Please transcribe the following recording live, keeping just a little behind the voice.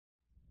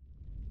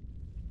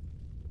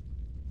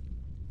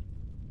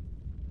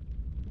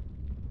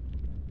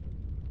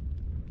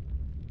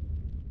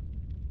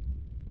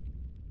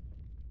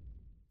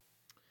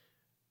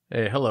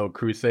Hey, hello,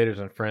 Crusaders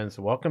and friends.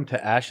 Welcome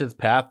to Ashes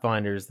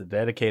Pathfinders, the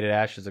dedicated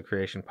Ashes of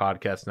Creation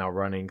podcast, now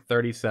running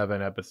 37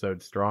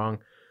 episodes strong.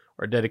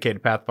 Our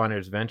dedicated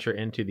Pathfinders venture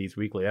into these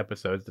weekly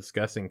episodes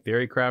discussing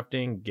theory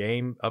crafting,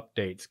 game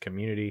updates,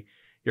 community,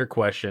 your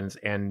questions,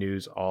 and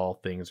news, all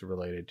things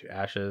related to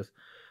Ashes.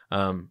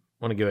 Want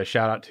to give a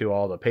shout out to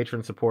all the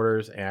patron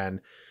supporters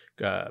and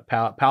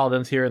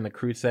paladins here in the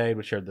Crusade,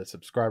 which are the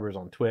subscribers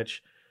on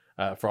Twitch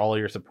for all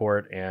your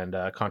support and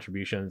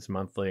contributions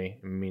monthly.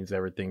 It means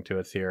everything to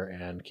us here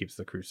and keeps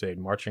the crusade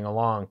marching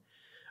along.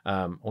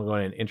 I'm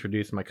going to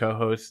introduce my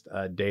co-host,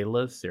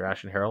 Daedalus, your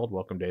Ashen Herald.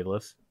 Welcome,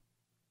 Daedalus.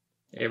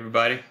 Hey,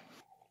 everybody.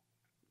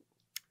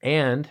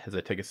 And as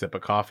I take a sip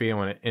of coffee, I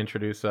want to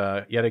introduce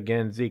yet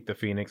again Zeke the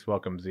Phoenix.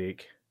 Welcome,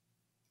 Zeke.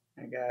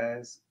 Hey,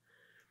 guys.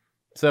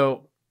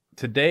 So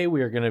today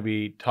we are going to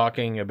be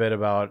talking a bit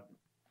about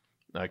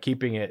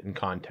keeping it in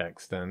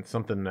context, and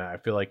something that I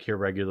feel like here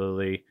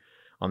regularly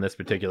on this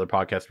particular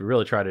podcast we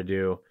really try to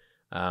do,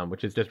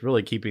 which is just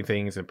really keeping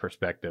things in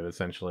perspective,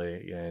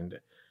 essentially, and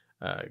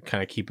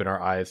kind of keeping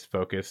our eyes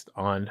focused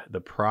on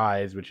the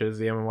prize, which is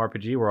the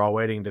MMORPG we're all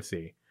waiting to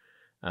see.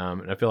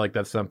 And I feel like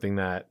that's something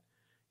that,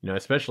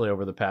 especially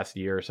over the past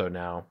year or so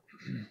now,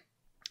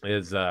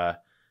 is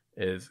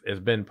has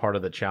been part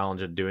of the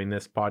challenge of doing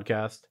this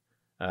podcast.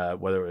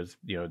 Whether it was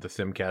the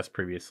Simcast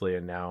previously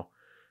and now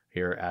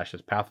here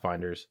Ashes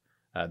Pathfinders,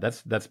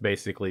 that's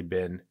basically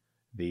been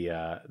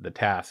the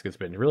task. Has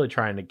been really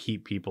trying to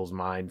keep people's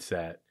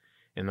mindset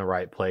in the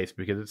right place,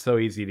 because it's so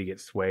easy to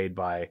get swayed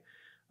by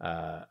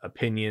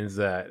opinions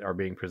that are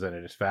being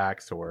presented as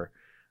facts, or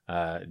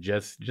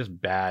just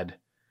bad,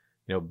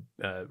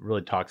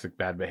 really toxic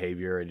bad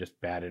behavior and just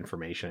bad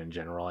information in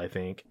general, I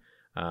think.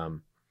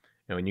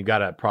 When you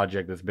got a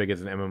project as big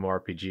as an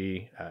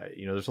MMORPG,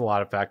 there's a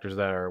lot of factors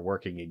that are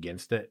working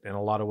against it in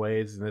a lot of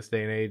ways in this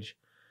day and age,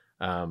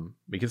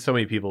 because so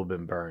many people have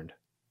been burned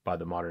by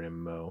the modern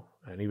MMO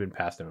and even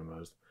past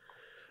MMOs.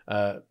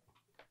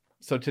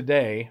 So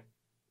today,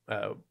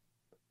 I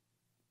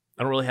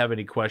don't really have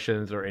any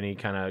questions or any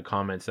kind of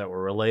comments that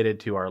were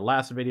related to our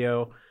last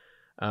video.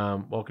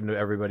 Welcome to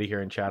everybody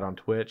here in chat on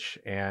Twitch.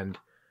 And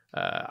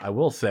I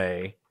will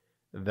say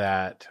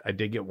that I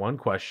did get one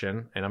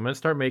question, and I'm going to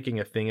start making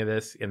a thing of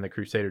this in the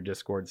Crusader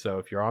Discord. So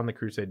if you're on the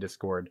Crusade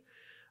Discord,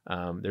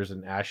 there's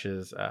an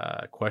Ashes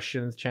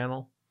questions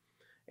channel,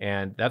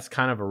 and that's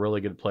kind of a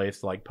really good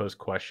place to like post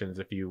questions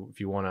if you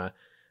want to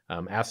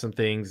ask some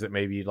things that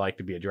maybe you'd like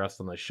to be addressed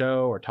on the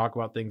show, or talk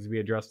about things to be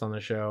addressed on the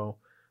show.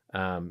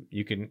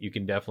 You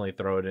can definitely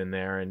throw it in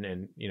there, and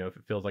if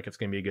it feels like it's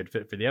going to be a good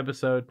fit for the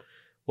episode,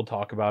 we'll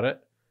talk about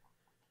it.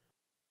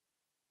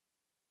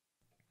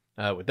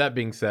 With that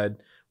being said,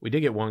 we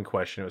did get one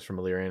question. It was from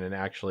Illyrian, and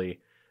actually,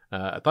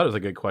 I thought it was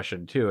a good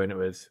question too. And it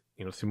was,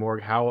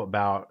 Simorg, how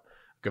about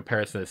a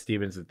comparison of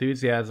Steven's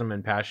enthusiasm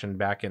and passion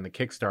back in the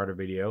Kickstarter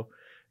video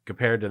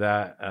compared to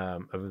that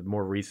of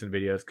more recent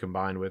videos,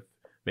 combined with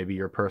maybe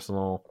your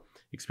personal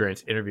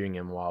experience interviewing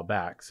him a while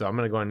back? So I'm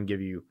going to go ahead and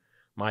give you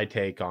my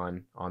take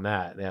on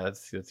that. Yeah,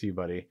 that's you,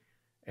 buddy.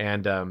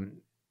 And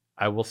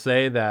I will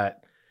say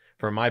that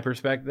from my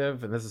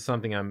perspective, and this is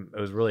something I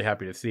was really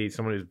happy to see,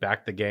 someone who's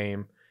backed the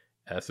game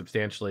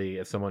substantially,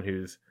 as someone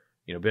who's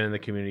been in the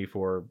community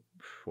for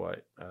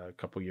a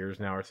couple years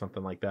now or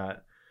something like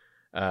that.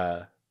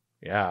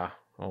 Yeah.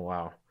 Oh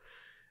wow.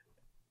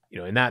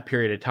 In that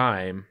period of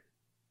time,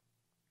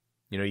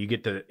 you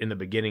get to, in the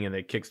beginning of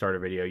the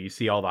Kickstarter video, you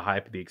see all the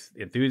hype, the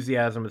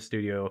enthusiasm of the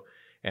studio,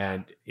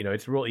 and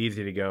it's real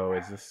easy to go,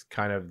 is this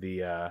kind of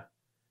the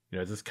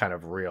is this kind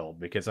of real?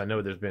 Because I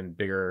know there's been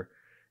bigger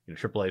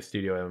AAA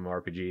studio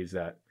MMORPGs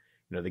that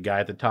the guy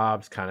at the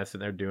top's kind of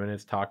sitting there doing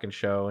his talk and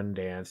show and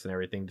dance and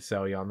everything to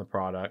sell you on the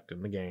product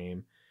and the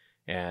game,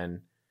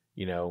 and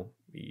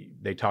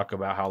they talk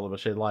about how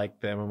much they like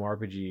the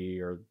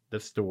MMORPG or the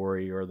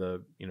story or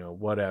the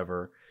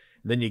whatever.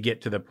 Then you get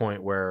to the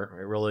point where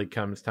it really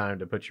comes time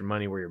to put your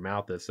money where your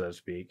mouth is, so to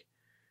speak,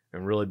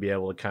 and really be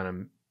able to kind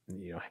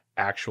of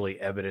actually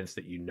evidence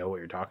that what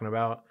you're talking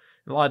about.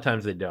 And a lot of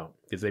times they don't,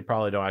 because they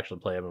probably don't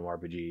actually play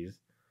MMORPGs,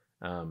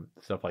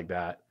 stuff like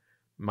that.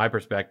 My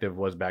perspective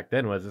was back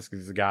then was, this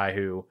is a guy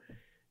who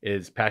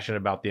is passionate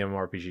about the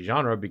MMORPG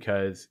genre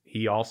because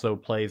he also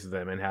plays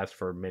them and has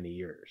for many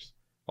years,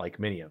 like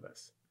many of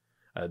us.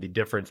 The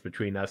difference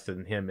between us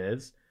and him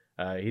is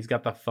he's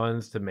got the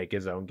funds to make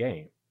his own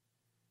game.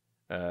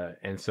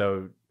 And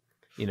so,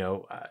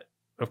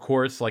 of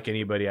course, like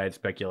anybody, I had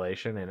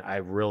speculation, and I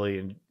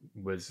really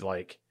was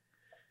like,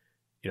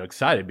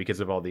 excited because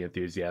of all the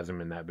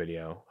enthusiasm in that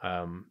video,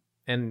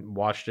 and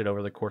watched it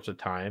over the course of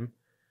time.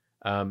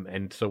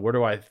 And so where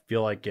do I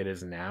feel like it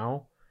is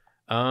now?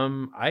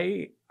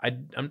 I'd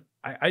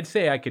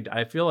say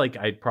I feel like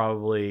I'd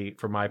probably,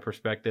 from my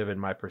perspective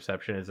and my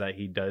perception, is that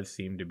he does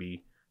seem to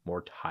be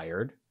more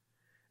tired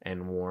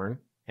and worn.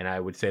 And I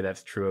would say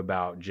that's true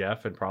about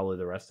Jeff and probably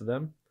the rest of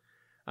them.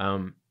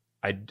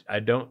 I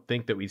don't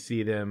think that we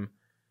see them.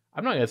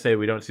 I'm not going to say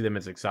we don't see them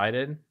as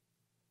excited,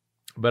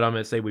 but I'm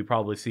going to say we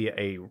probably see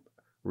a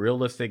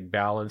realistic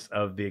balance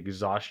of the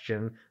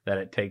exhaustion that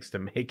it takes to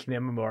make an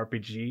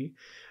MMORPG,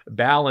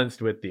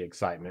 balanced with the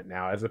excitement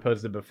now, as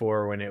opposed to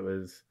before when it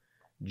was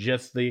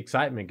just the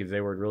excitement because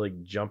they were really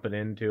jumping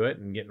into it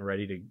and getting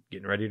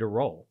ready to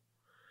roll.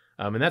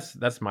 And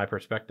that's my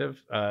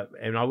perspective.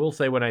 And I will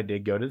say, when I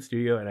did go to the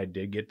studio and I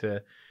did get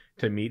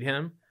to meet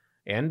him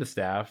and the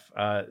staff,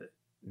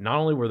 not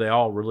only were they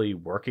all really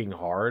working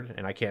hard,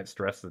 and I can't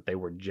stress that they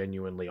were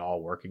genuinely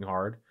all working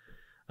hard.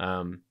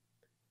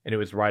 And it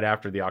was right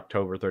after the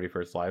October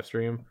 31st live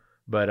stream.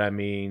 But I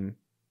mean,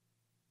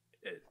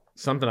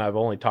 something I've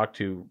only talked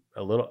about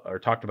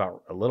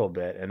a little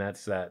bit, and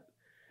that's that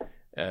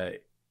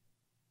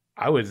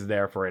I was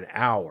there for an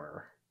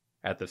hour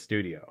at the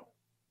studio.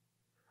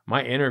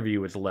 My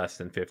interview was less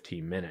than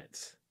 15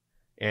 minutes.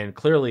 And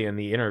clearly in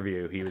the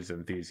interview, he was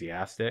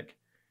enthusiastic,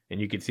 and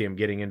you could see him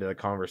getting into the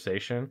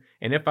conversation.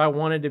 And if I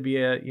wanted to be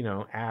a,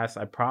 ass,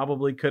 I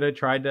probably could have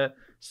tried to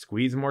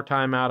squeeze more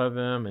time out of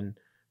him.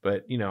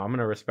 But I'm going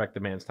to respect the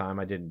man's time.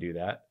 I didn't do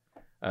that.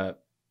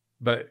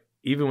 But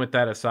even with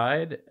that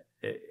aside,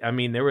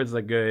 there was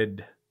a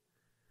good,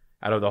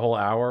 out of the whole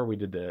hour, we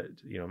did the,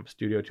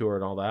 studio tour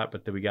and all that,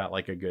 but then we got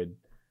like a good,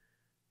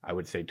 I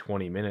would say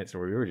 20 minutes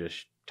where we were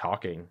just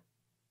talking.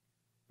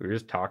 We were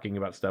just talking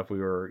about stuff. We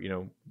were,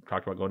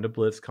 talked about going to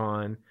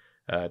BlizzCon,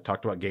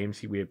 talked about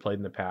games we had played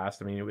in the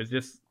past.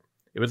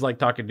 It was like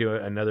talking to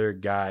another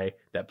guy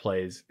that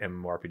plays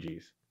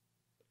MMORPGs.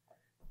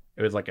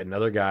 It was like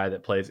another guy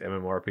that plays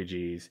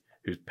MMORPGs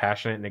who's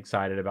passionate and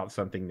excited about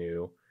something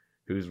new,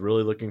 who's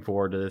really looking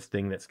forward to this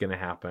thing that's going to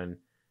happen,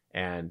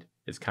 and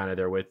is kind of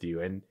there with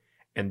you.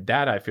 And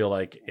that, I feel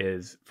like,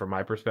 is, from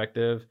my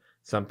perspective,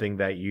 something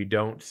that you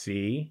don't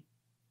see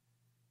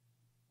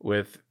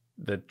with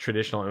the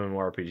traditional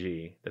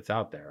MMORPG that's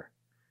out there,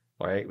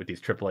 right? With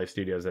these AAA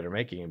studios that are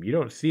making them. You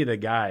don't see the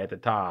guy at the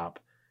top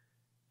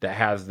that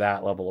has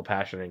that level of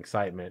passion and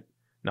excitement,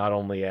 not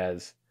only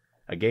as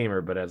a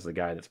gamer, but as the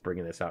guy that's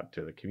bringing this out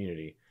to the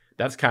community.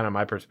 That's kind of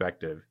my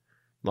perspective.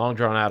 Long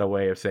drawn out a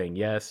way of saying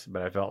yes,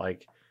 but I felt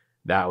like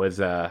that was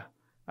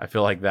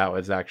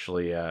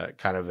actually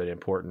kind of an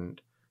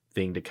important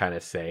thing to kind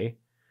of say.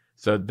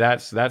 So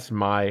that's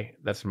my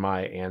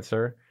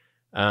answer.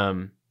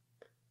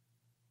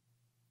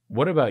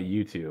 What about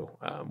you two?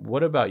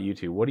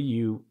 What do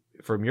you,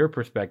 from your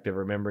perspective,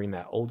 remembering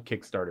that old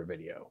Kickstarter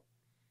video?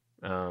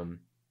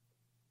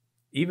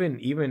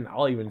 Even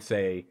I'll even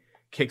say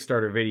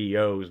Kickstarter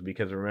videos,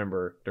 because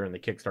remember, during the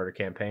Kickstarter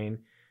campaign,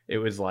 it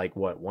was like,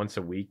 once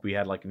a week we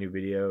had like a new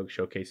video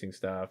showcasing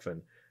stuff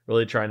and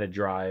really trying to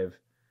drive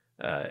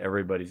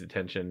everybody's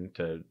attention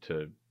to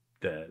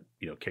the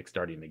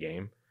kickstarting the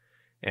game.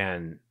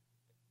 And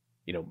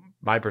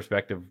my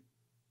perspective,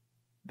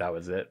 that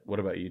was it. What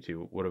about you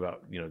two? What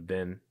about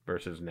then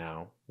versus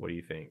now? What do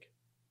you think?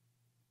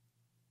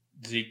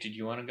 Zeke, did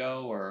you want to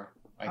go, or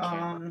I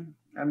can?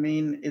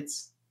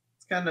 It's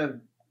kind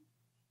of,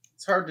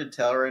 it's hard to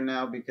tell right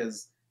now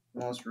because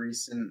the most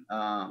recent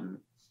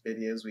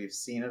videos we've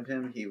seen of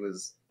him, he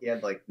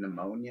had like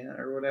pneumonia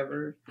or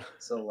whatever.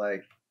 So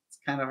like it's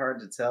kind of hard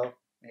to tell.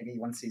 Maybe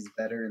once he's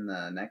better in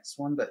the next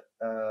one, but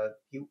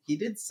he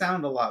did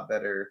sound a lot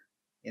better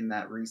in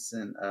that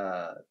recent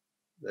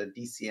the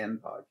DCN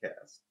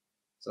podcast.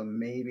 So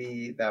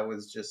maybe that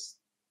was just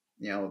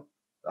the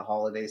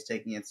holidays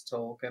taking its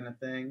toll kind of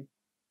thing,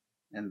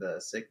 and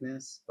the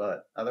sickness.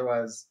 But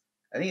otherwise,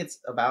 I think it's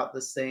about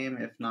the same,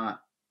 if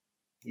not.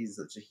 He's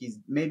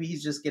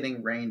just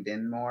getting reined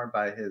in more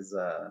by his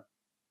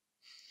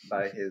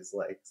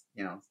like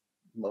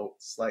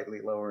slightly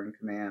lower in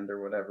command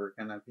or whatever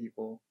kind of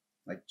people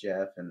like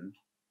Jeff and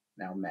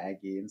now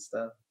Maggie and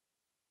stuff.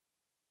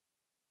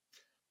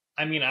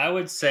 I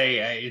would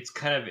say it's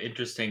kind of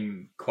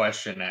interesting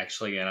question,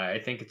 actually, and I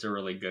think it's a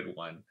really good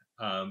one,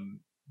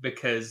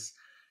 because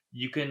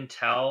you can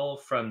tell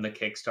from the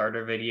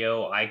Kickstarter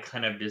video, I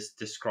kind of just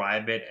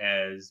describe it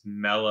as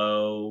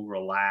mellow,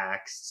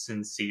 relaxed,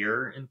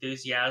 sincere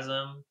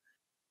enthusiasm,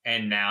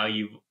 and now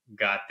you've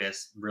got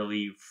this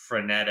really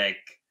frenetic,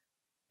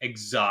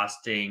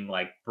 exhausting,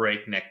 like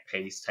breakneck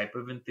pace type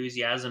of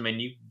enthusiasm,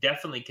 and you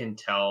definitely can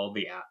tell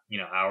the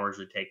hours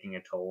are taking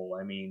a toll.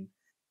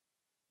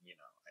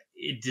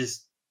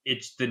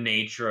 It's the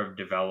nature of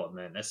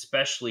development,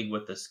 especially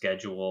with the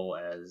schedule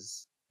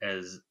as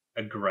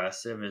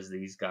aggressive as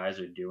these guys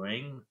are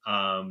doing.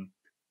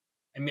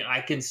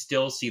 I can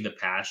still see the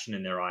passion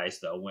in their eyes,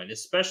 though, when,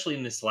 especially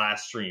in this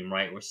last stream,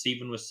 right, where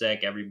Steven was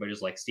sick,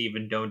 everybody's like,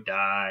 Steven, don't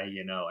die,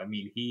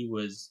 he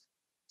was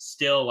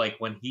still, like,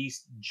 when he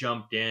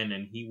jumped in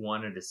and he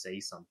wanted to say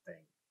something,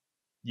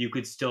 you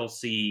could still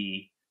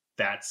see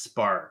that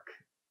spark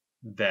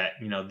that,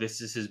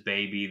 this is his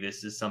baby,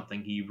 this is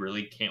something he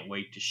really can't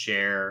wait to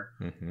share.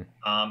 Mm-hmm.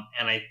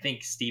 And I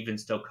think Steven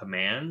still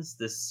commands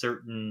this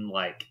certain,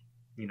 like,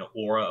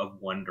 aura of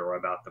wonder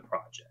about the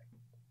project.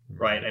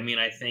 Right.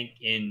 I think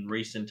in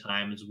recent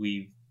times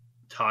we've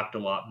talked a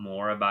lot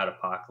more about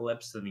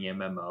Apocalypse than the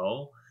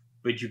MMO,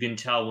 but you can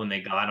tell when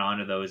they got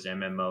onto those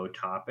MMO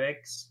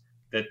topics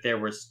that there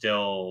was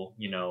still,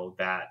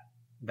 that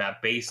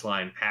that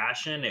baseline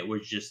passion. It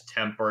was just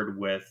tempered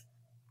with,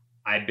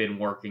 I've been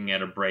working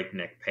at a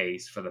breakneck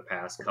pace for the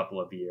past couple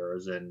of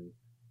years, and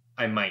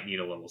I might need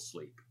a little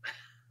sleep.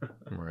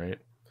 Right.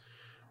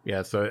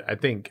 Yeah. So I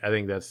think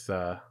that's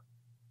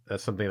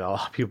something that a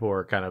lot of people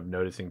are kind of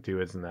noticing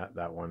too, isn't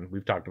that one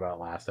we've talked about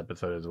last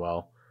episode as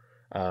well.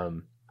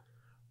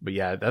 But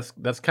yeah,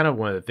 that's kind of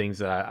one of the things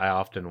that I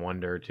often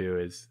wonder too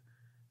is,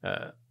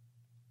 uh,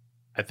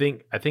 I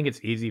think it's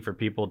easy for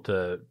people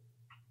to,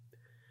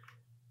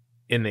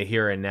 in the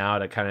here and now,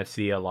 to kind of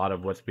see a lot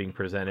of what's being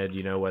presented,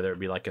 whether it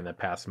be like in the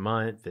past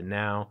month and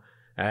now.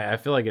 I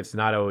feel like it's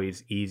not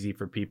always easy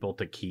for people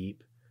to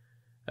keep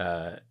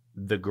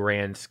the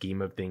grand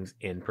scheme of things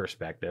in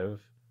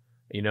perspective.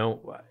 You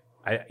know,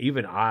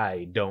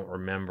 I don't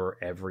remember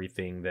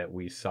everything that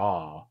we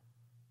saw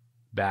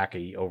back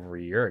over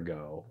a year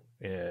ago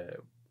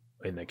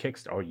in the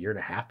Kickstarter, a year and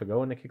a half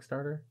ago in the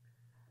Kickstarter.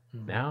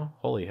 Mhm. Now,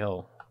 holy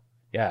hell,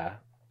 yeah,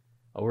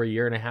 over a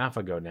year and a half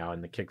ago now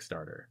in the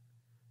Kickstarter.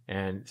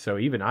 And so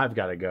even I've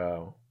got to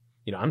go,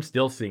 I'm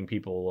still seeing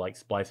people like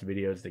splice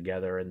videos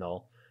together and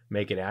they'll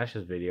make an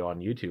Ashes video on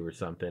YouTube or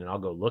something, and I'll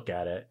go look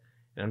at it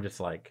and I'm just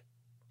like,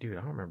 dude,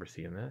 I don't remember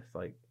seeing this.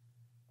 Like,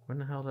 when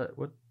the hell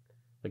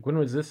when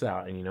was this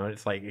out? And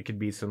it's like it could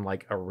be some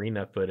like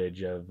arena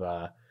footage of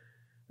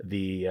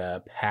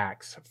the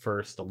PAX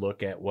first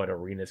look at what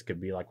arenas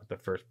could be like with the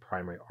first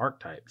primary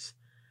archetypes,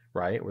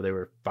 right? Where they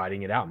were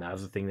fighting it out, and that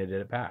was the thing they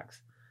did at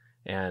PAX.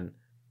 And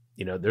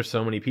there's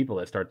so many people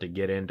that start to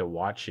get into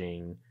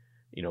watching,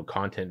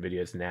 content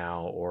videos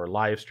now or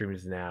live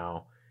streams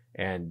now,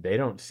 and they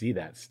don't see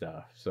that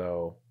stuff.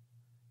 So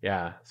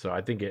yeah, so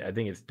I think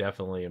it's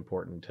definitely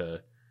important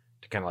to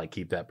kind of like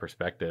keep that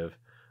perspective.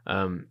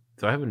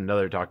 So I have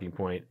another talking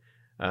point.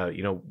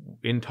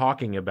 In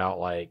talking about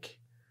like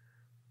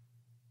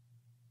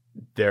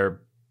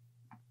their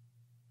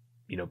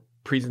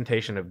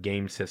presentation of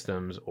game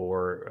systems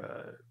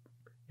or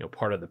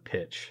part of the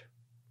pitch,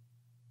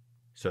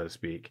 so to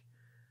speak.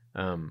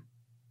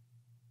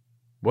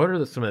 What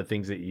are some of the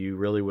things that you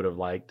really would have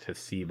liked to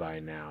see by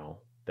now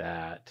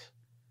that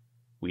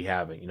we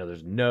haven't?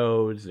 There's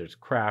nodes, there's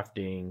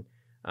crafting,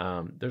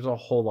 there's a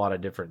whole lot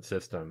of different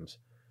systems.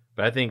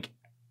 But I think,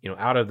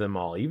 out of them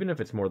all, even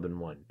if it's more than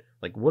one,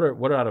 like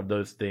what out of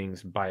those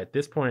things at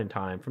this point in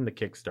time from the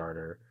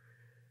Kickstarter,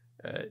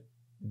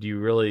 do you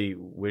really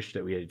wish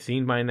that we had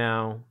seen by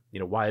now?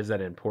 Why is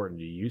that important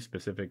to you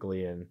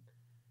specifically? And,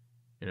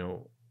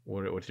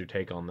 what's your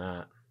take on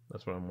that?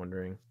 That's what I'm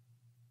wondering.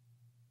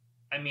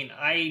 I mean,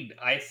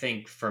 I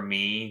think for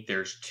me,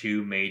 there's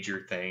two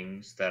major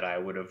things that I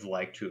would have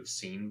liked to have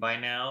seen by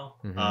now.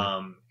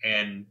 Mm-hmm.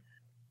 And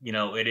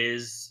it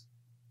is,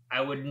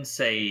 I wouldn't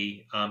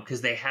say,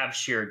 because they have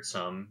shared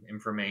some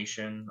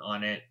information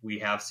on it. We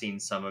have seen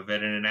some of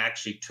it, and it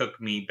actually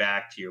took me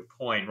back to your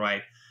point,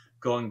 right?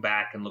 Going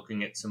back and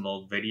looking at some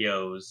old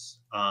videos,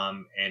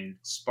 and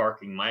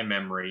sparking my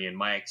memory and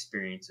my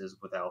experiences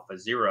with Alpha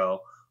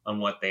Zero on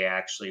what they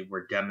actually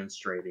were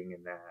demonstrating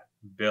in that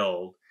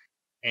build.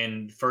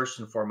 And first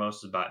and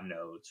foremost about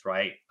nodes,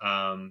 right?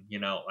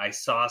 I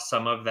saw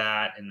some of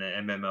that in the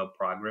MMO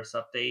progress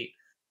update,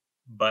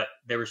 but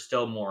there was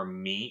still more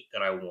meat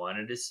that I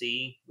wanted to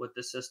see with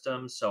the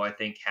system. So I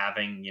think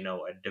having,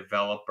 a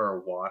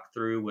developer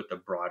walkthrough with the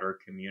broader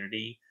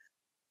community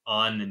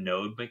on the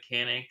node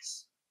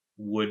mechanics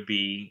would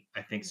be,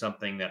 I think,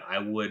 something that I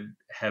would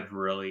have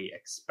really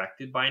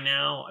expected by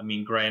now. I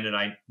mean, granted,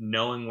 I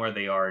knowing where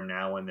they are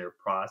now in their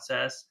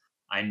process,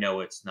 I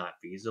know it's not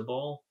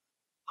feasible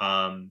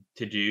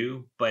to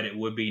do, but it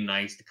would be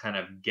nice to kind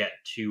of get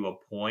to a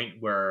point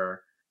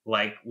where,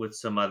 like with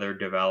some other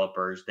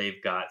developers,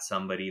 they've got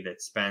somebody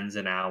that spends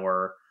an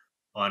hour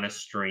on a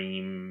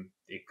stream.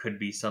 It could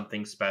be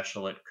something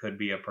special, it could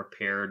be a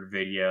prepared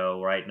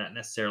video, right? Not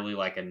necessarily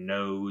like a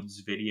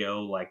nodes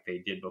video like they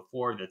did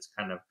before, that's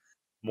kind of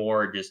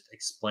more just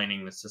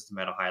explaining the system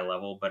at a high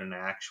level, but an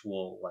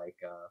actual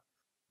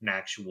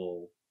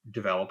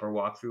developer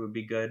walkthrough would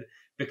be good,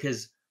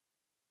 because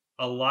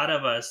a lot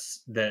of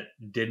us that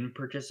didn't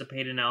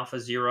participate in Alpha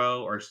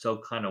Zero are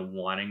still kind of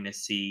wanting to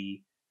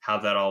see how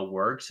that all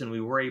works. And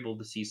we were able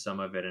to see some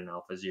of it in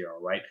Alpha Zero,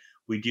 right?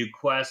 We do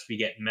quests, we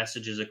get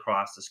messages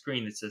across the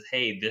screen that says,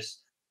 hey,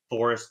 this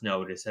forest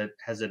node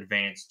has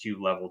advanced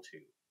to level 2,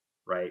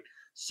 right?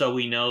 So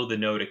we know the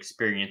node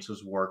experience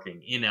was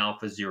working in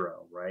Alpha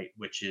Zero, right?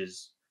 Which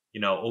is,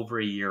 over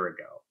a year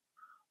ago.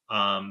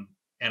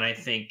 And I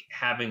think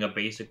having a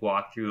basic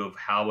walkthrough of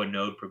how a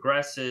node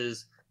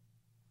progresses,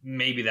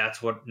 maybe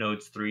that's what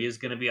nodes 3 is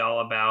going to be all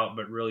about,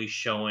 but really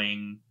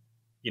showing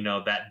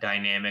that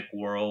dynamic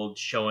world,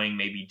 showing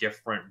maybe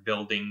different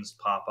buildings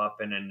pop up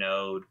in a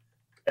node.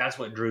 That's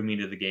what drew me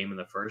to the game in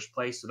the first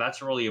place. So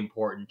that's really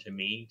important to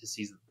me to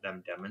see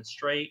them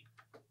demonstrate,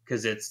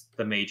 because it's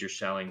the major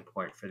selling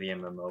point for the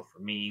MMO for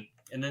me.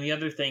 And then the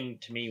other thing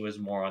to me was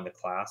more on the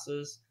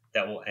classes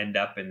that will end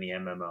up in the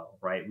MMO,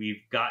 right?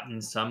 We've gotten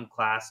some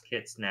class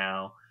kits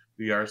now.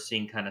 We are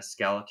seeing kind of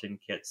skeleton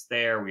kits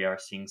there. We are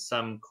seeing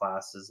some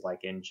classes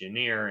like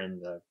engineer in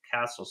the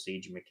Castle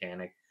Siege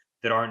mechanic,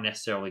 that aren't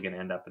necessarily going to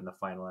end up in the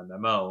final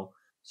MMO.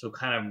 So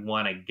kind of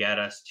want to get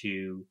us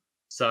to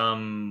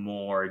some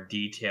more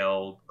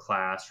detailed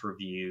class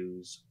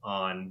reviews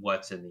on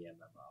what's in the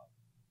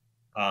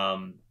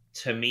MMO.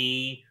 To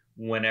me,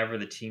 whenever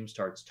the team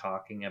starts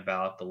talking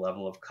about the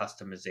level of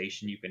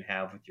customization you can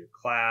have with your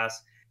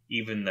class,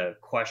 even the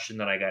question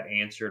that I got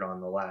answered on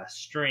the last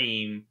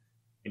stream,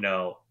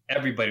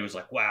 everybody was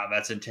like, wow,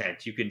 that's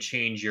intense. You can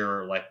change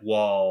your like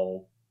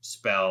wall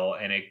spell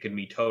and it can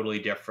be totally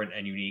different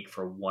and unique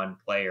for one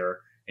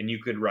player, and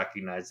you could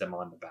recognize them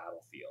on the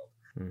battlefield.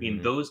 I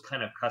mean, those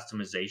kind of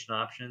customization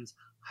options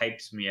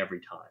hypes me every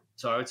time.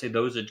 So I would say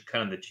those are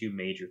kind of the two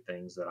major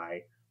things that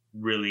I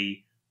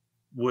really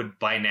would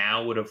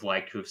have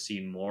liked to have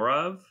seen more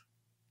of.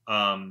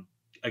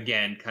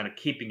 Again, kind of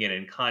keeping it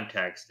in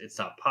context, it's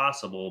not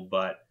possible,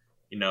 but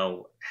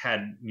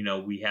had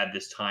we had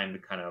this time to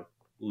kind of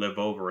live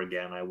over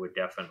again, I would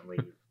definitely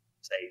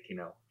say,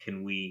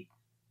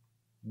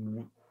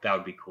 that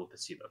would be cool to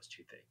see those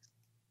two things.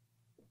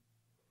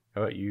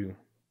 How about you,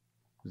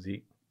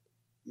 Zeke?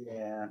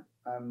 Yeah,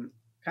 I'm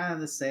kind of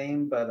the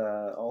same, but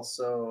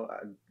also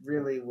I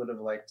really would have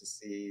liked to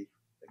see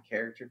the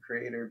character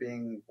creator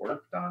being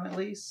worked on, at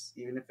least,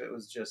 even if it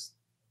was just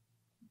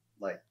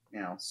like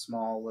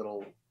small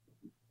little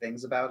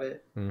things about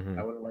it.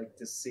 I would have liked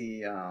to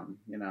see how,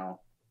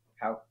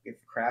 if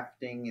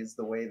crafting is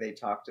the way they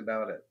talked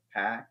about at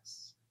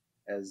PAX,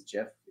 as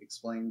Jeff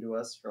explained to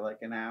us for like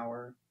an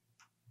hour,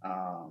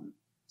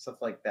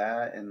 stuff like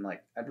that. And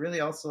like I'd really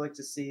also like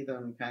to see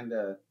them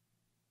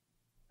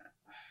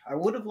I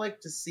would have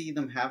liked to see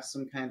them have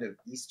some kind of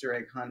Easter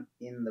egg hunt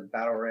in the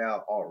Battle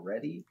Royale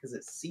already, because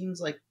it seems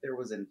like there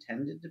was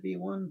intended to be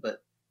one,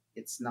 but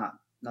it's not.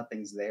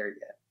 Nothing's there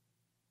yet.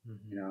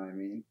 You know what I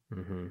mean?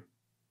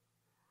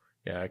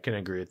 Yeah, I can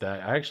agree with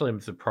that. I actually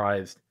am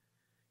surprised.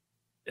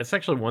 It's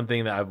actually one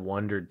thing that I've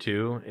wondered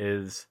too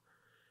is,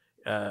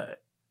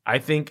 I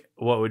think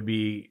what would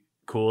be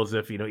cool is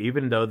if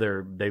even though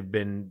they've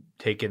been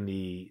taking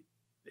the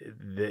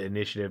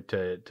initiative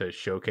to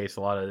showcase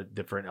a lot of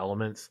different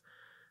elements.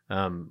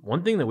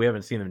 One thing that we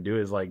haven't seen them do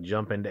is like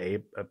jump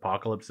into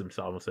Apocalypse themselves.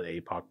 I almost said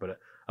APOC, but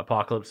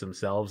Apocalypse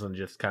themselves, and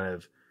just kind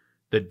of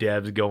the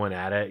devs going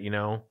at it.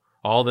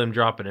 All of them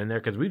dropping in there,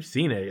 because we've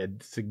seen a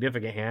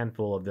significant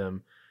handful of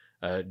them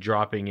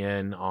dropping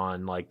in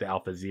on like the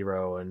Alpha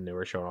Zero, and they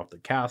were showing off the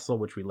castle,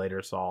 which we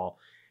later saw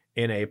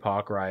in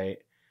APOC, right?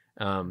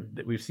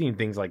 We've seen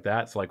things like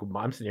that. So like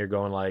I'm sitting here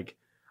going like,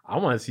 I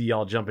want to see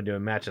y'all jump into a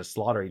match and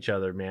slaughter each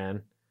other,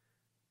 man.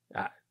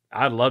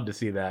 I'd love to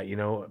see that,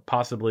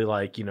 possibly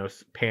like,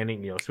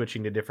 panning,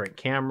 switching to different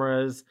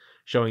cameras,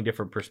 showing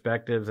different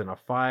perspectives in a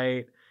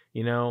fight,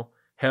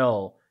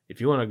 hell,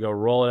 if you want to go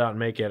roll it out and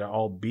make it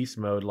all beast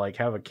mode, like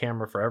have a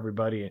camera for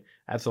everybody,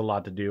 that's a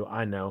lot to do.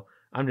 I know.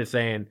 I'm just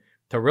saying,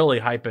 to really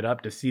hype it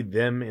up, to see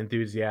them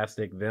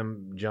enthusiastic,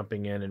 them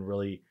jumping in and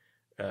really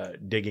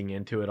digging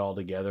into it all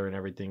together and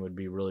everything would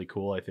be really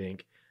cool, I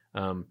think.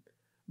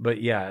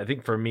 But yeah, I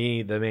think for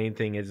me, the main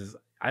thing is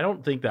I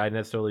don't think that I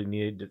necessarily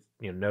needed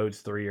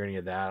Nodes 3 or any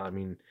of that. I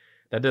mean,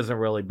 that doesn't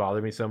really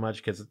bother me so much,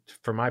 because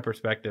from my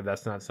perspective,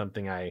 that's not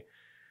something I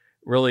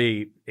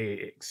really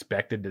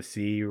expected to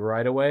see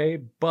right away.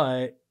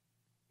 But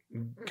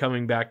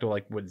coming back to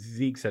like what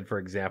Zeke said, for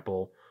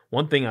example,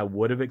 one thing I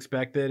would have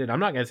expected, and I'm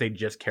not going to say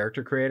just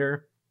character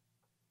creator,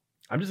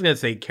 I'm just going to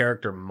say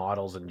character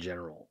models in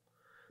general.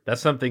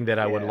 That's something that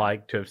I would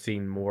like to have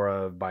seen more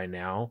of by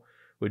now,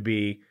 would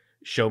be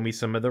show me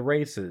some of the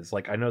races.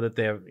 Like I know that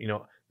they have,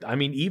 I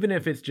mean, even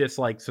if it's just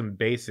like some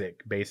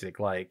basic,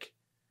 like,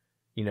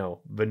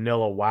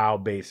 vanilla WoW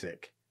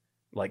basic,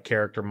 like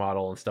character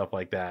model and stuff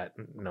like that.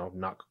 No,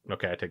 not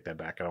okay. I take that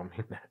back. I don't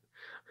mean that.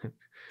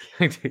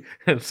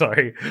 I'm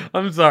sorry.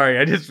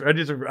 I just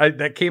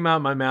that came out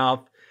of my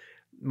mouth.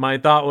 My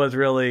thought was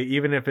really,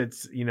 even if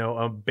it's,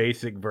 a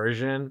basic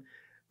version,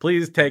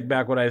 please take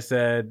back what I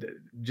said.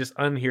 Just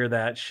unhear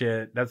that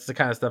shit. That's the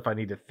kind of stuff I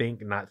need to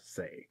think, not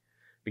say,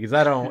 because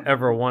I don't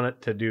ever want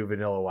it to do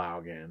vanilla WoW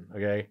again.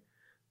 Okay.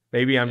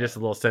 Maybe I'm just a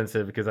little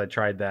sensitive because I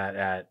tried that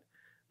at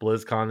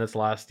BlizzCon this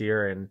last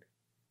year, and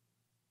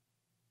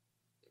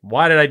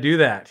why did I do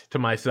that to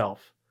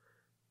myself?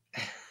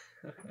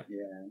 Yeah.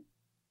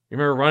 You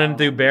remember running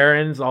through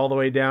Barrens all the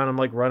way down? I'm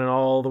like running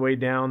all the way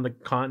down the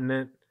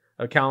continent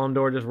of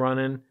Kalimdor, just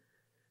running.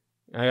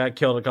 I got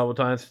killed a couple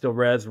times, still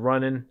res,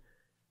 running,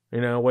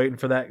 waiting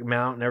for that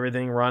mount and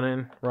everything,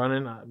 running.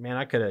 Man,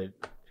 I could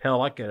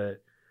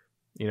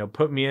have,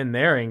 put me in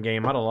there in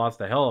game. I'd have lost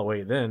the hell of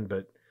weight then,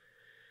 but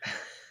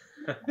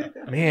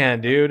man,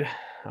 dude,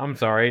 I'm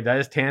sorry. Did I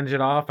just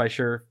tangent off? I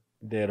sure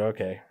did.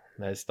 Okay.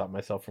 I just stopped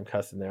myself from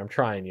cussing there. I'm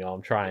trying, y'all.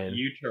 I'm trying.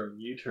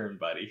 U-turn,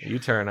 buddy.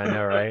 U-turn, I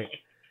know, right?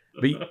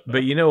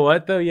 But you know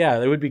what, though?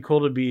 Yeah, it would be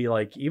cool to be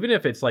like, even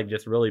if it's like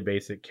just really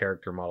basic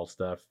character model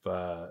stuff,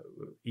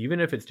 even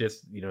if it's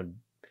just,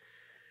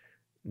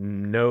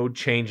 no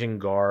changing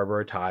garb or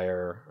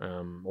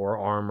attire or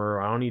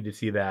armor. I don't need to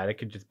see that. It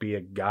could just be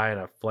a guy in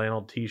a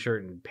flannel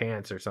t-shirt and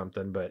pants or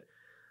something, but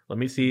Let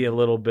me see a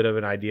little bit of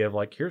an idea of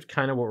like, here's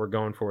kind of what we're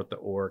going for with the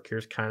orc.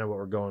 Here's kind of what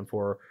we're going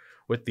for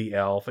with the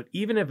elf. And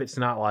even if it's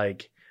not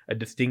like a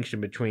distinction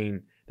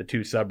between the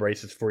two sub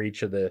races for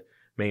each of the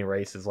main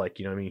races, like,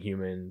 you know what I mean,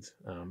 humans,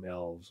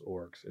 elves,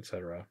 orcs,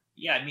 etc.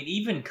 Yeah, I mean,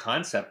 even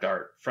concept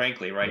art,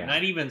 frankly, right? Yeah.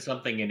 Not even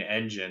something in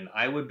engine.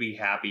 I would be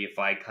happy if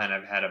I kind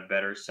of had a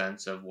better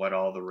sense of what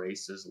all the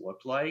races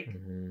looked like.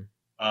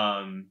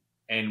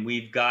 And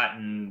we've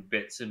gotten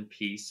bits and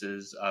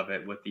pieces of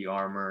it with the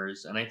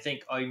armors. And I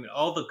think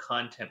all the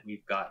content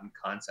we've gotten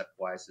concept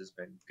wise has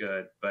been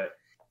good. But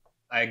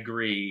I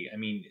agree. I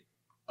mean,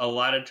 a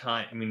lot of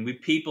time, I mean,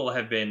 people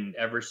have been,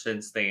 ever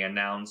since they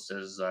announced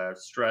as a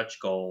stretch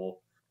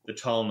goal the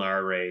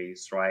Tolnar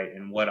race, right?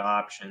 And what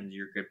options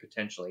you could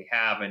potentially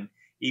have. And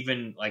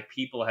even like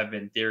people have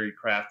been theory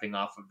crafting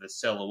off of the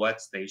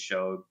silhouettes they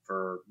showed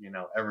for,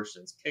 ever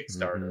since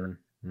Kickstarter.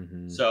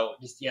 So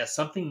just,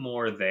 something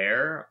more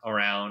there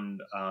around,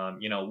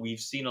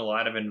 we've seen a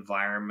lot of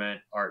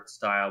environment art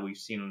style. We've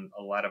seen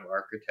a lot of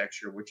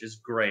architecture, which is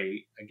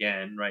great.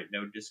 Again, right.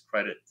 No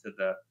discredit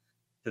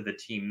to the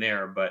team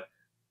there, but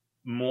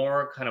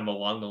more kind of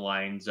along the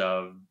lines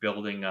of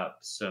building up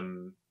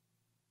some,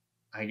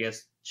 I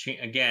guess,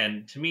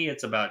 again, to me,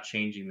 it's about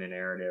changing the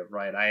narrative,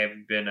 right? I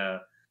have been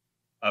a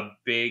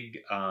big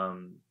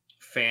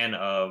fan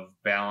of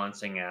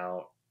balancing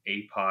out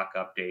APOC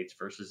updates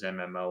versus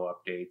MMO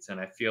updates,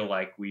 and I feel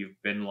like we've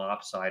been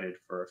lopsided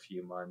for a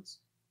few months.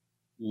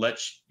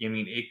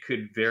 It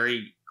could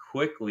very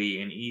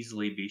quickly and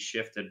easily be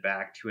shifted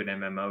back to an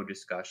MMO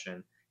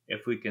discussion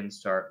if we can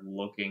start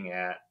looking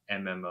at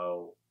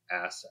MMO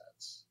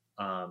assets.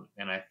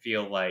 And I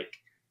feel like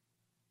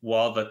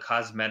while the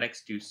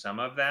cosmetics do some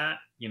of that,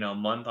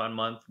 month on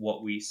month,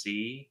 what we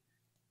see,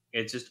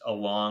 it's just a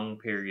long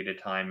period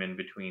of time in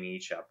between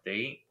each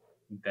update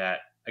that,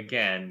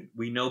 again,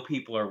 we know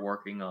people are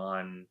working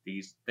on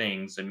these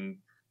things. I mean,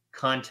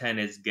 content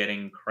is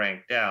getting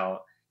cranked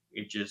out.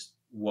 It just,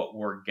 what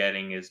we're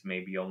getting is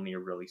maybe only a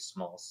really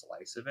small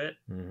slice of it.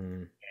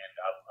 And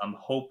I'm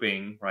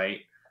hoping, right,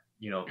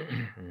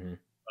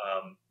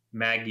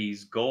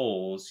 Maggie's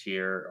goals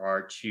here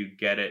are to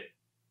get it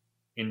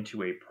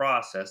into a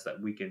process that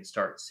we can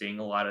start seeing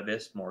a lot of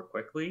this more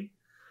quickly.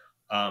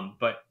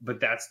 But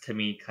that's, to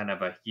me, kind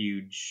of a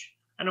huge,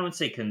 I don't want to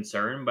say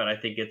concern, but I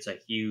think it's a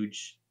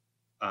huge,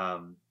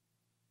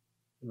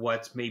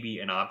 what's maybe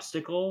an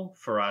obstacle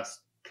for us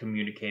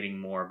communicating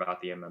more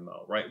about the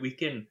MMO, right? We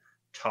can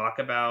talk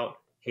about,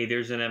 hey,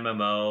 there's an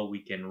MMO. We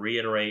can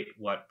reiterate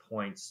what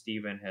points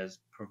Stephen has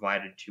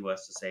provided to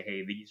us to say,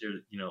 hey, these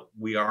are,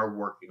 we are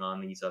working on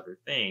these other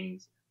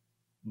things.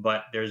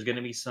 But there's going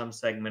to be some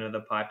segment of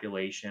the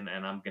population,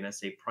 and I'm going to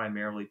say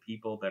primarily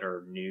people that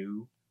are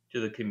new to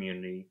the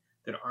community,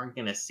 that aren't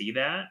going to see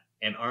that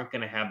and aren't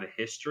going to have the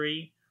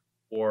history,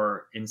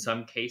 or in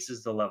some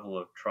cases, the level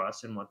of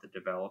trust in what the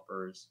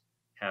developers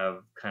have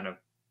kind of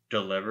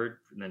delivered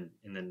in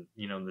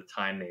the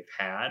time they've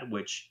had,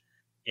 which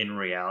in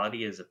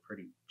reality is a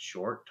pretty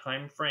short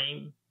time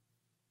frame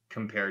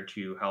compared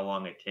to how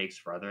long it takes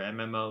for other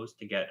MMOs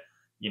to get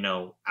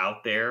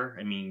out there.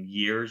 I mean,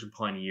 years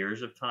upon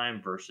years of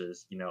time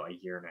versus, a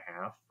year and a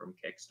half from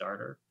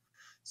Kickstarter.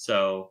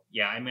 So,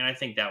 yeah, I mean, I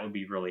think that would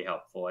be really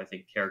helpful. I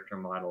think character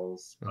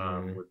models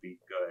would be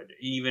good.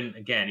 Even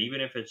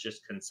if it's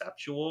just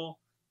conceptual,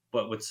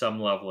 but with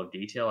some level of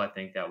detail, I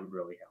think that would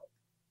really help.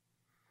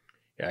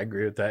 Yeah, I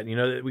agree with that.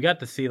 We got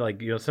to see,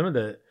 like, some of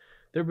the,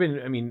 there have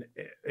been, I mean,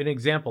 an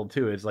example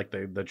too is like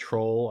the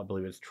troll, I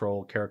believe it's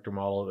troll character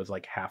model. It was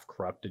like half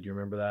corrupted. You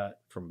remember that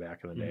from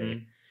back in the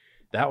day?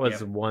 That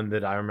was one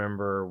that I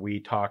remember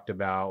we talked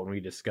about when we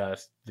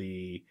discussed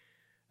the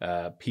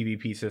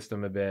PvP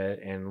system a bit,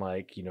 and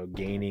like,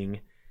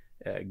 gaining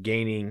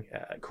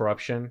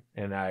corruption.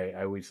 And I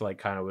always like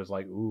kind of was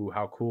like, ooh,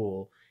 how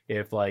cool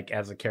if like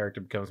as a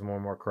character becomes more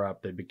and more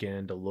corrupt, they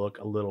begin to look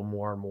a little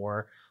more and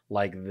more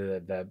like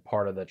the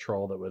part of the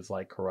troll that was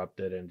like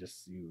corrupted and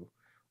just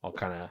all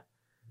kind of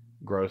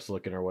gross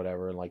looking or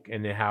whatever.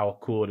 And then how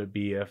cool would it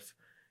be if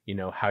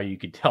how you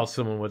could tell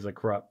someone was a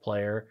corrupt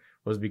player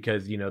was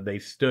because they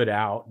stood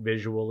out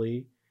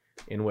visually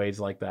in ways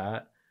like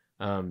that.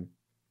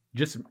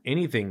 Just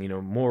anything,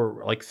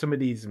 more like some of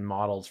these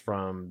models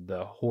from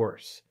the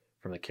horse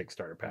from the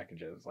Kickstarter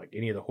packages, like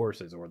any of the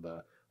horses or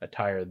the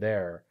attire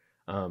there.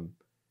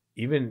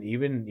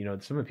 Even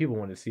some of the people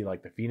want to see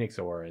like the Phoenix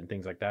aura and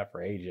things like that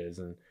for ages,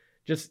 and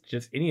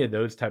just any of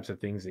those types of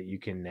things that you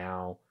can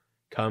now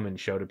come and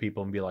show to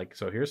people and be like,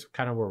 so here's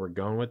kind of where we're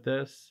going with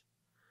this.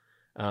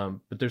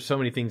 But there's so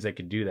many things I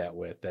could do that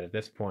with that at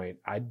this point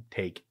I'd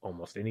take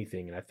almost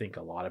anything, and I think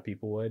a lot of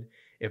people would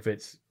if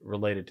it's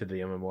related to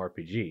the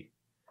MMORPG.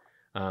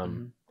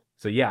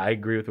 So yeah, I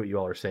agree with what you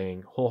all are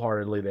saying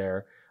wholeheartedly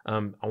there.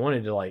 I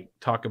wanted to like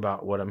talk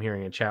about what I'm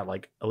hearing in chat.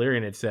 Like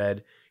Illyrian had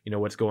said,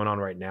 what's going on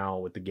right now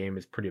with the game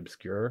is pretty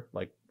obscure,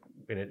 like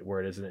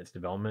where it is in its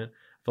development.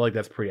 I feel like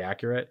that's pretty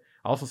accurate.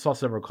 I also saw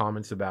several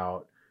comments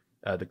about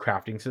the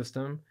crafting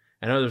system.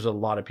 I know there's a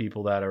lot of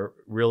people that are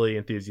really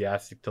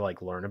enthusiastic to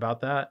like learn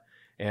about that,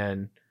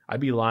 and I'd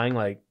be lying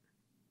like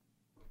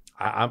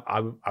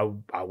I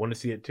want to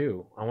see it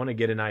too. I want to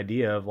get an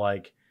idea of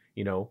like,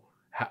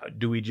 how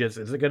do we just,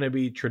 is it going to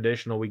be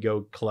traditional? We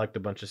go collect a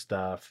bunch of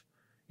stuff.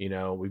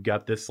 We've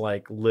got this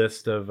like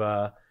list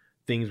of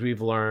things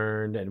we've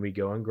learned and we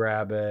go and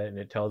grab it and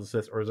it tells us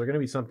this, or is there going to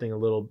be something a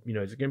little,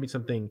 is it going to be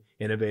something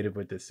innovative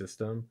with this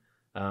system?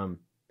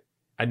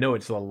 I know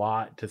it's a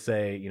lot to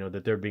say,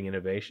 that they're being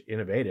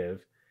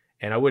innovative,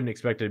 and I wouldn't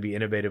expect it to be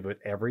innovative with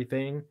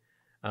everything.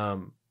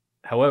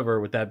 However,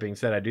 with that being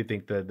said, I do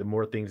think that the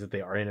more things that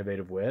they are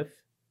innovative with,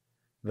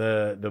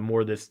 the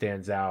more this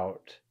stands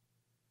out,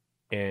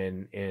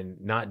 and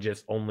not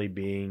just only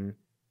being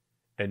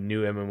a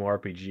new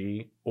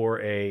MMORPG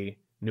or a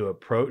new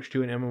approach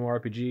to an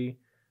MMORPG,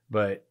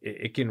 but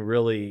it can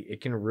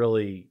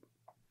really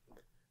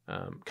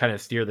kind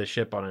of steer the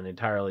ship on an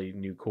entirely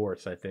new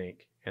course, I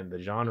think. And the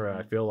genre,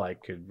 I feel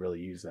like, could really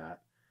use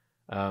that.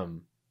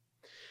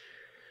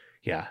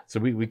 Yeah, so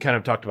we kind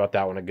of talked about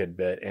that one a good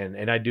bit,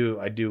 and I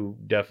do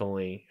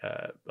definitely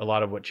a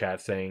lot of what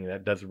chat's saying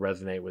that does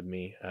resonate with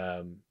me.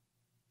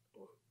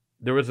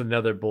 There was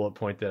another bullet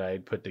point that I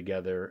had put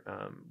together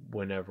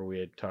whenever we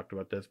had talked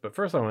about this, but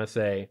first I want to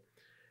say,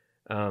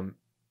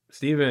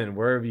 Steven,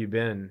 where have you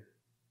been?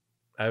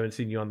 I haven't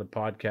seen you on the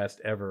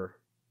podcast ever.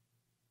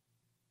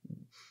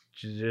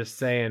 Just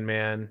saying,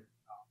 man.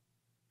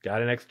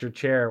 Got an extra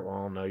chair.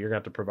 Well, no, you're gonna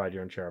have to provide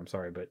your own chair. I'm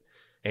sorry,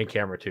 and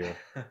camera too.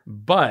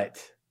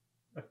 But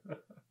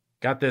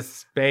got this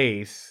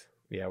space.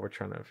 Yeah, we're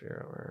trying to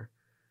figure out where.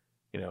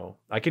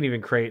 I can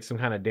even create some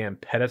kind of damn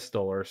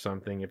pedestal or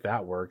something if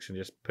that works, and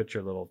just put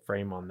your little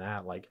frame on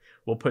that. Like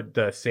we'll put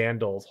the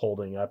sandals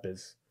holding up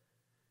as,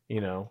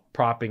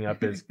 propping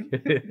up his.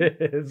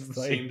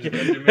 Seems good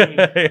to me.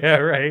 Yeah,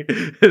 right.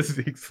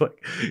 It's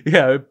like,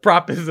 yeah,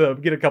 prop his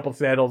get a couple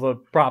sandals,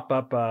 prop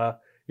up.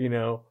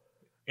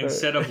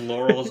 Instead of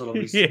laurels, it'll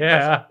be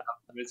yeah.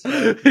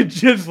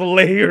 Just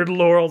layered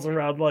laurels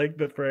around like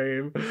the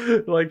frame.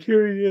 Like,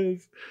 here he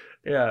is.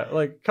 Yeah,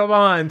 like, come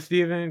on,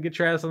 Steven, get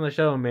your ass on the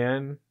show,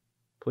 man.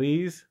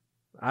 Please.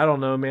 I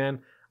don't know, man.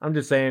 I'm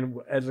just saying,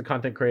 as a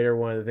content creator,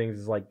 one of the things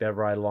is like dev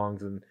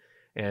ride-alongs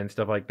and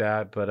stuff like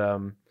that. But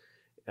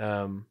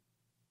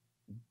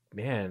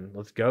man,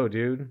 let's go,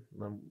 dude.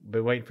 I've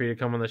been waiting for you to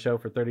come on the show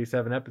for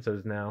 37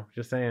 episodes now.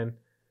 Just saying.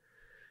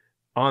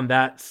 On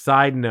that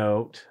side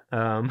note,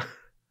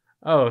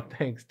 oh,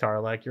 thanks,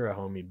 Tarlak. You're a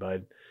homie,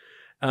 bud.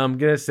 I'm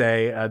going to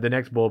say the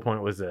next bullet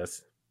point was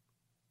this.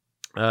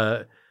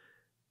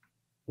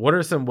 What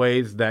are some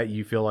ways that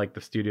you feel like the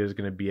studio is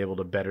going to be able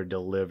to better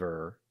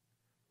deliver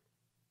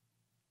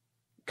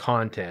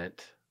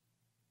content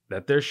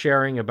that they're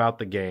sharing about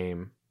the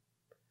game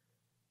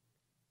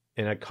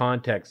in a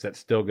context that's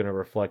still going to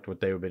reflect what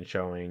they've been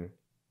showed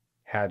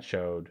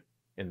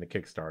in the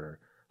Kickstarter?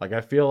 Like,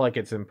 I feel like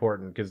it's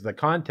important because the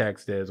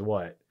context is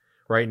what?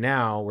 Right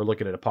now, we're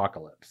looking at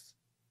Apocalypse.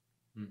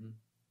 Mm-hmm.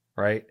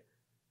 Right?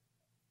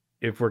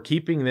 If we're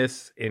keeping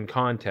this in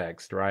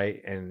context,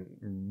 right, and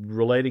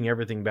relating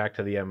everything back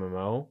to the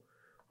MMO,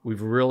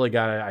 we've really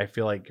got to, I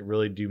feel like,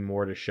 really do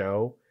more to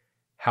show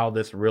how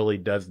this really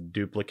does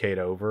duplicate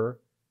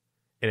over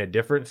in a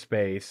different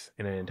space,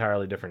 in an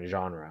entirely different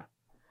genre.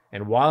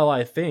 And while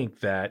I think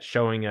that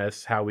showing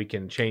us how we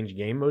can change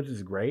game modes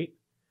is great,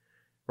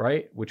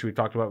 right, which we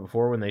talked about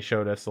before when they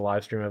showed us the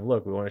live stream of,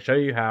 look, we want to show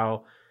you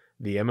how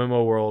the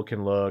MMO world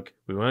can look.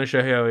 We want to show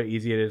you how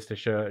easy it is to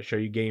show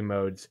you game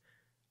modes.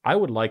 I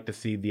would like to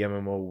see the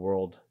MMO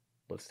world.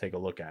 Let's take a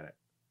look at it.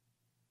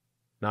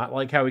 Not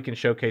like how we can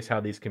showcase how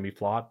these can be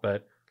flawed,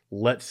 but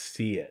let's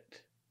see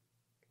it.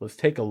 Let's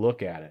take a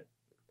look at it.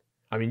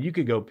 I mean, you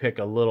could go pick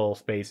a little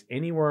space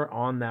anywhere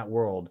on that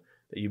world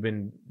that you've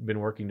been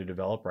working to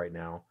develop right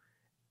now,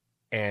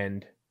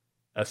 and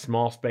a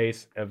small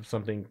space of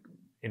something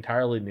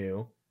entirely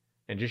new,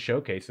 and just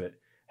showcase it.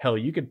 Hell,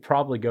 you could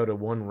probably go to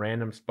one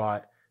random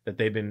spot that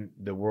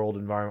the world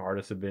environment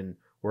artists have been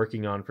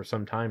working on for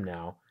some time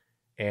now,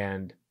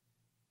 and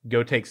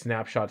go take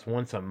snapshots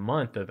once a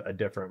month of a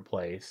different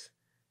place,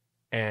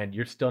 and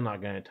you're still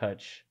not going to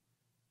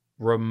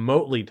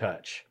remotely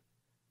touch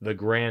the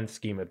grand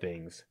scheme of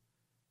things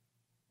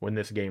when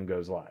this game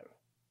goes live.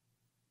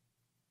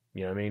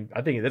 You know what I mean?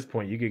 I think at this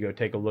point you could go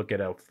take a look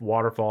at a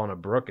waterfall in a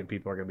brook and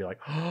people are going to be like,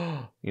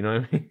 oh, you know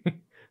what I mean?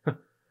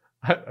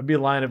 I'd be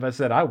lying if I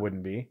said I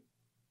wouldn't be.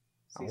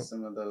 See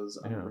some of those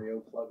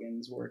Unreal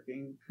plugins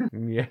working.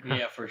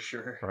 Yeah, for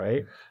sure.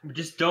 Right?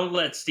 Just don't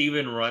let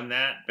Steven run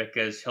that,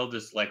 because he'll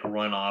just like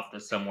run off to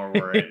somewhere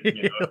where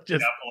it,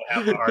 just will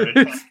have a heart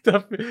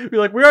attack. Be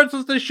like, we aren't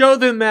supposed to show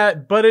them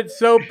that, but it's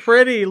so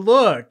pretty.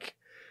 Look.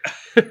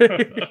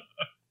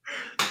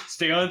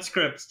 Stay on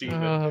script,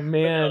 Steven. Oh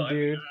man, no,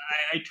 dude.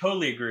 I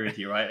totally agree with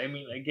you, right? I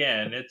mean,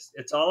 again,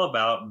 it's all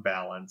about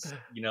balance.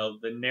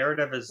 The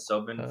narrative has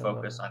so been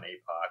focused on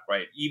APOC,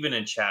 right? Even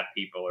in chat,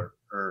 people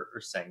are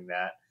saying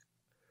that.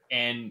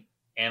 And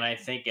I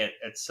think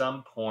at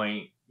some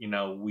point,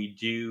 we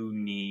do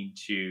need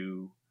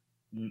to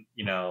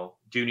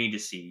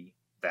see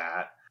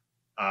that.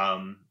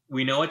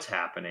 We know it's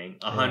happening.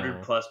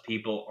 100 plus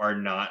people are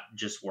not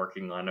just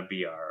working on a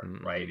BR,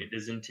 right? It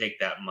doesn't take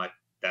that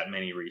that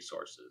many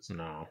resources.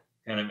 No.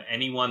 Kind of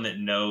anyone that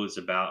knows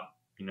about,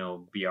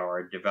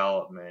 BR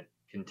development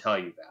can tell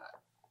you that.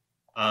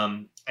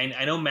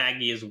 I know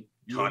Maggie has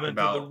talked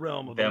about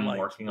them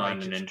working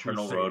on an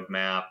internal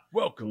roadmap,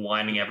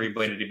 wanting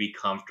everybody to be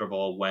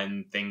comfortable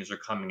when things are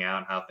coming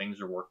out, how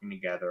things are working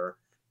together.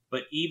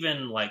 But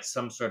even like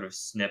some sort of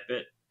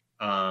snippet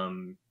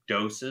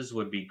doses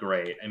would be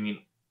great. I mean,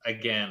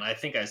 again, I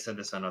think I said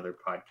this on other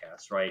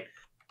podcasts, right?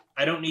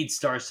 I don't need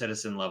Star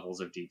Citizen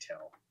levels of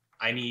detail.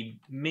 I need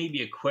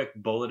maybe a quick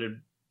bulleted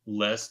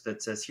list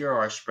that says, here are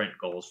our sprint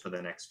goals for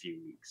the next few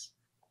weeks.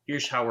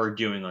 Here's how we're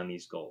doing on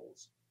these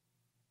goals.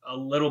 A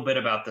little bit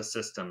about the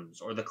systems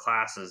or the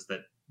classes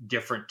that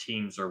different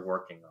teams are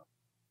working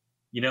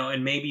on.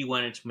 And maybe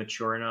when it's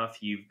mature enough,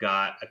 you've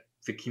got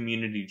the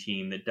community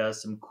team that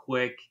does some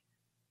quick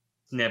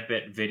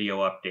snippet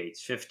video updates,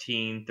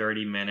 15,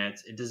 30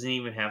 minutes. It doesn't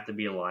even have to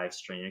be a live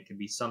stream. It could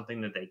be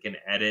something that they can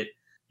edit,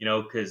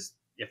 because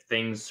if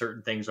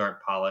certain things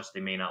aren't polished,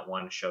 they may not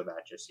want to show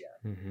that just yet.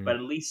 Mm-hmm. But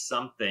at least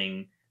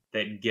something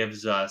that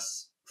gives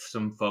us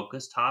some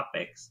focus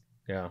topics.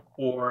 Yeah.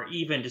 Or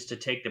even just to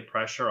take the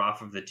pressure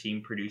off of the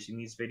team producing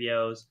these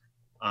videos.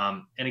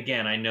 And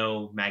again, I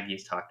know Maggie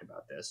has talked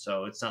about this,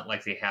 so it's not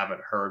like they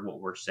haven't heard what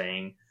we're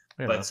saying,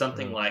 but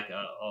something like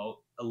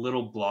a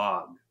little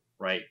blog,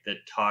 right,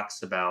 that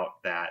talks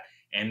about that,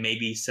 and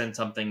maybe send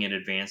something in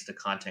advance to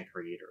content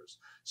creators.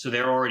 So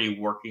they're already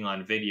working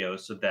on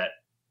videos so that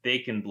they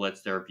can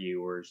blitz their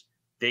viewers.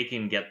 They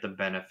can get the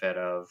benefit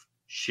of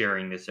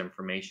sharing this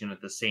information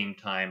at the same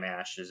time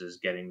Ashes is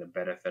getting the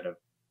benefit of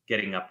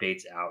getting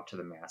updates out to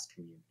the mass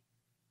community.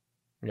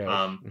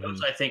 Yeah.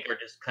 Those I think are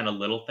just kind of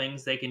little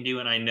things they can do.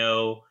 And I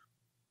know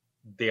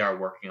they are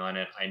working on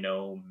it. I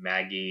know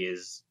Maggie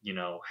is,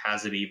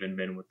 hasn't even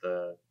been with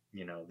the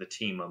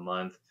team a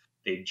month.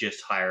 They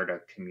just hired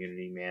a lead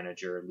community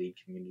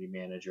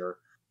manager.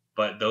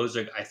 But those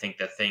are, I think,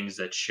 the things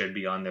that should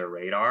be on their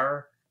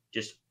radar.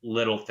 Just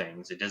little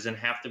things. It doesn't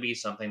have to be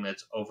something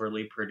that's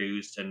overly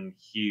produced and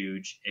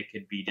huge. It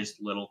could be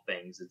just little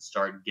things that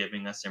start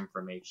giving us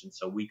information.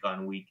 So week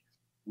on week,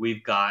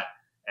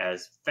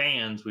 as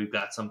fans, we've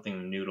got something to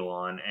noodle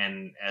on.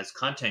 And as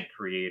content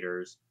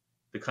creators,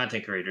 the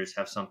content creators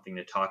have something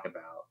to talk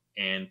about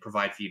and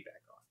provide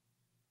feedback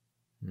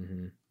on.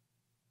 Mm-hmm.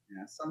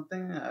 Yeah,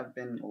 something I've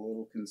been a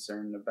little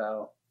concerned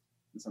about,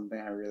 and something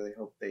I really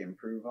hope they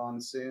improve on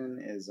soon,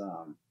 is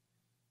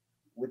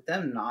with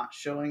them not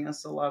showing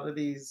us a lot of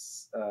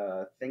these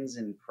things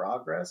in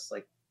progress,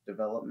 like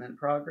development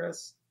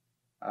progress.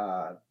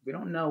 We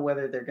don't know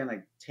whether they're going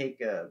to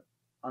take a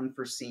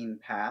unforeseen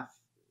path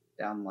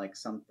down like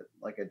something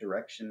like a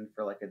direction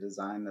for like a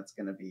design that's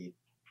going to be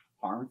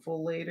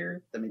harmful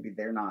later that maybe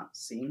they're not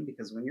seeing,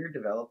 because when you're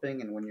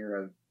developing and when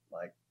you're a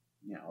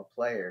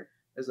player,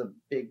 there's a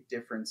big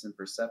difference in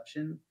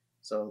perception.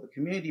 So the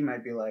community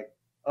might be like,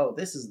 oh,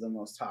 this is the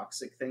most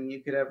toxic thing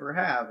you could ever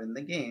have in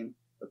the game,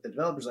 but the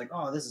developer's like,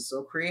 oh, this is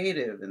so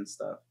creative and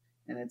stuff.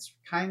 And it's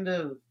kind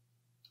of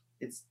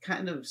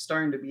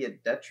starting to be a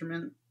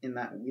detriment in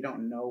that we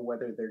don't know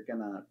whether they're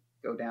gonna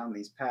go down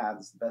these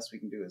paths. The best we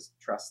can do is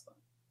trust them.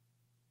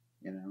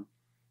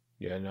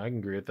 Yeah, no, I can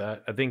agree with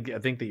that. I think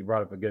that you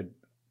brought up a good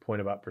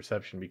point about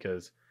perception,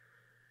 because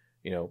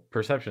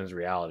perception is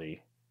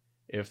reality.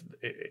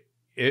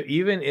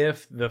 Even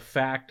if the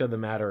fact of the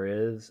matter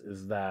is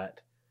that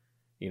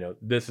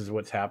this is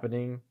what's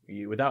happening,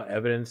 without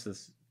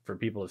evidence for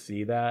people to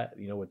see that,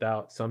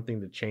 without something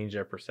to change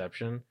their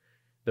perception,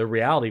 the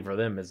reality for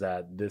them is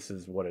that this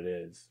is what it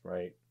is,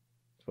 right?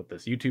 It's what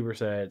this YouTuber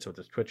said, it's what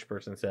this Twitch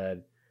person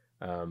said,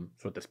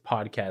 it's what this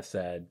podcast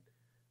said.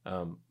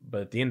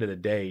 But at the end of the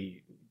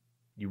day,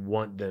 you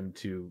want them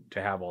to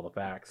have all the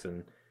facts.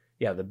 And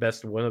yeah, the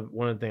best one of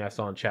the things I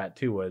saw in chat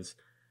too was,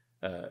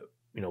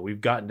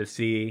 we've gotten to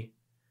see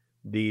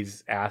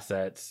these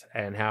assets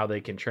and how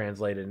they can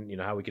translate, and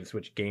how we can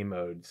switch game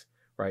modes,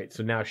 right?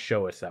 So now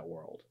show us that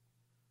world.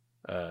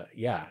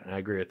 Yeah, and I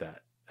agree with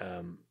that.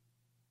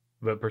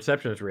 But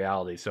perception is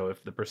reality. So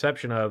if the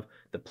perception of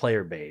the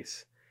player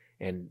base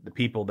and the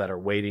people that are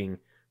waiting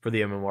for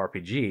the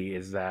MMORPG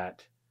is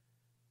that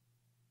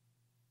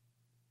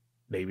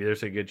maybe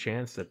there's a good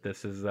chance that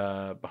this is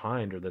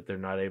behind, or that they're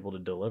not able to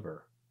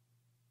deliver,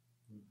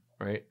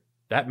 right?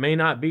 That may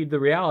not be the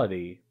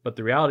reality, but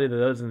the reality of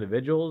those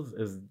individuals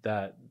is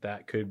that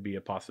could be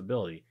a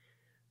possibility,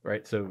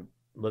 right? So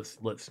let's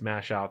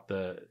smash out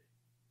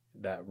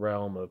that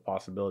realm of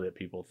possibility that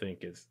people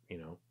think is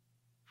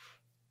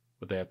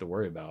what they have to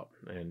worry about,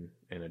 and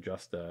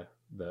adjust the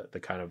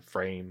kind of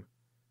frame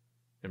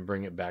and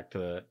bring it back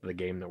to the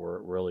game that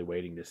we're really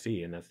waiting to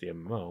see, and that's the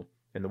MMO.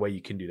 And the way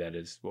you can do that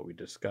is what we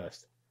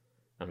discussed.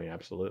 I mean,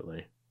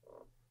 absolutely.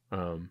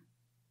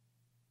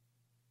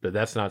 But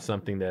that's not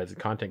something that as a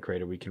content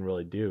creator we can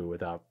really do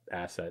without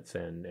assets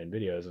and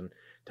videos. And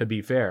to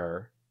be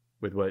fair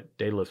with what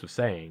Daedalus was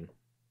saying,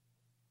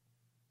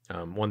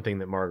 one thing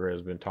that Margaret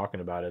has been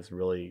talking about is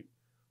really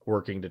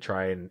working to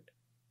try and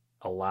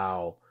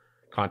allow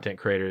content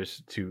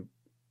creators to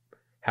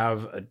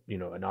have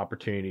an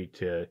opportunity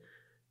to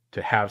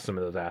to have some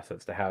of those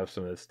assets, to have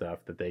some of this stuff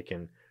that they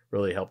can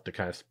really help to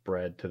kind of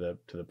spread to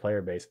the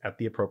player base at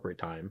the appropriate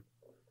time,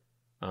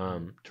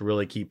 to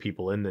really keep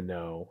people in the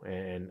know.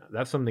 And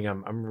that's something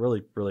I'm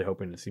really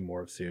hoping to see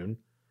more of soon.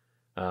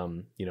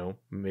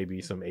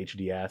 Maybe some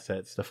HD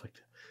assets, stuff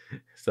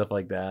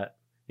like that.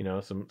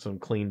 Some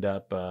cleaned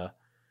up,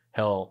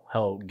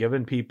 hell,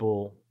 giving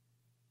people,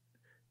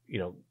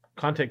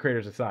 content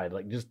creators aside,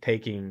 like just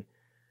taking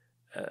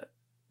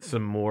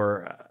some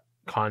more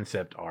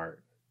concept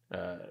art,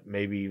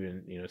 maybe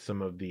even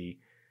some of the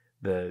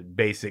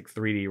basic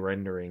 3D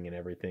rendering and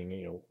everything,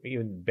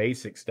 even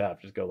basic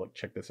stuff. Just go look,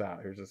 check this out.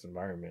 Here's this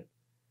environment.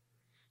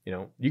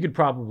 You could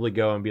probably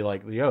go and be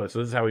like, yo, so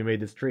this is how we made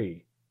this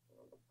tree.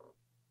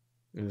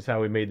 This is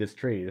how we made this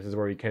tree. This is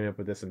where we came up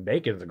with this. And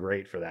Bacon's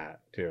great for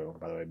that too.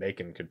 By the way,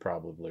 Bacon could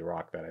probably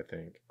rock that, I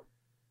think.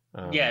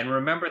 Yeah, and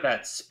remember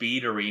that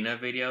Speed Arena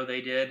video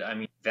they did? I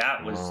mean,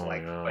 that was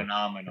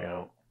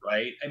phenomenal,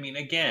 right? I mean,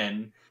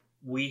 again,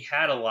 we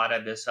had a lot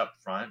of this up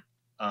front.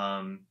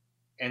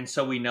 And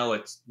so we know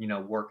it's,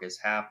 work is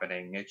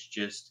happening. It's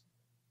just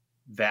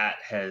that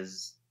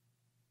has,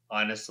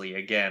 honestly,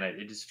 again,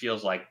 it just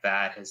feels like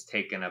that has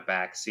taken a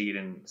back seat.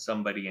 And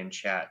somebody in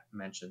chat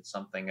mentioned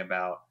something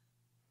about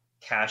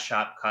Cash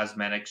Shop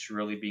Cosmetics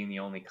really being the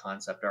only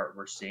concept art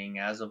we're seeing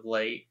as of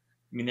late.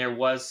 I mean, there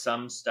was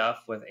some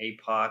stuff with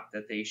APOC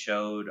that they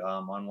showed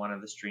on one of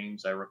the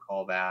streams. I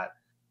recall that.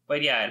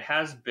 But yeah, it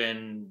has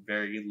been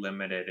very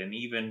limited. And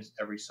even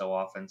every so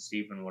often,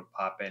 Steven would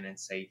pop in and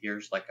say,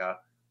 here's like a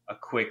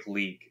quick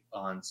leak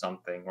on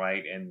something,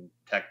 right? And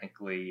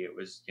technically it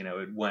was,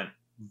 it went,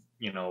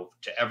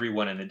 to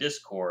everyone in the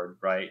Discord,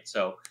 right?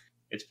 So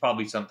it's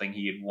probably something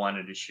he had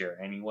wanted to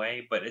share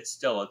anyway, but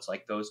it's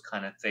like those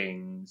kind of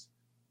things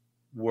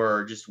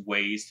were just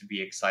ways to be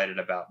excited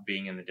about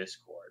being in the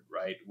Discord,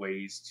 right?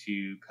 Ways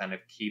to kind of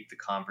keep the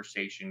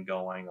conversation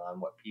going on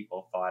what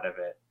people thought of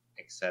it,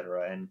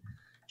 etc. And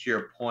to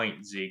your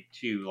point, Zeke,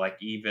 too, like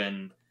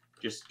even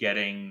just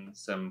getting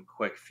some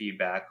quick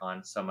feedback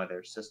on some of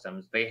their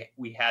systems.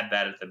 We had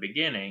that at the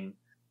beginning,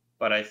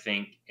 but I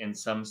think in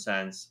some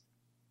sense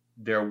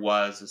there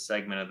was a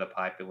segment of the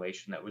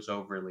population that was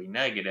overly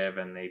negative,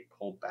 and they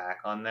pulled back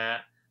on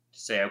that to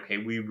say, okay,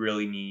 we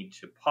really need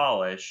to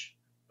polish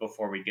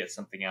before we get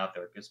something out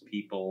there, because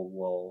people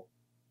will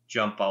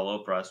jump all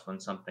over us when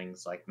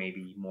something's like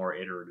maybe more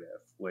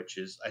iterative, which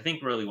is, I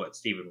think, really what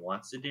Steven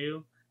wants to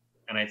do.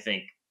 And I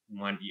think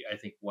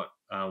what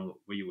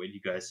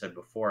you guys said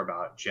before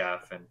about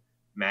Jeff and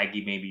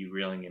Maggie maybe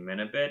reeling him in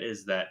a bit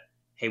is that,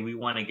 hey, we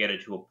want to get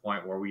it to a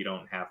point where we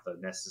don't have to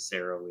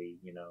necessarily,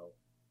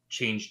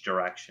 change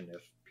direction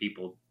if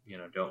people,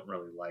 don't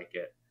really like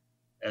it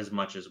as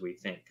much as we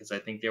think. Because I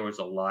think there was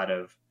a lot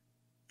of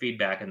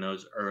feedback in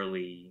those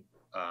early,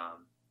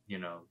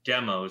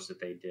 demos that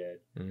they did.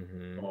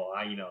 Mm-hmm. Well,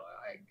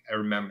 I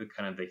remember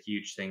kind of the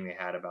huge thing they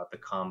had about the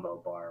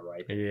combo bar,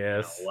 right?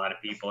 Yes. A lot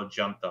of people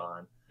jumped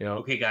on. Yep.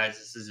 Okay, guys,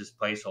 this is just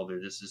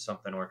placeholder. This is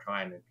something we're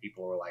trying. And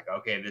people were like,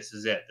 okay, this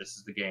is it. This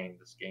is the game.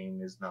 This game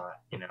is not,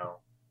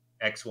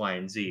 X, Y,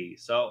 and Z.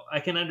 So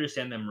I can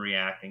understand them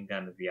reacting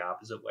kind of the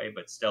opposite way,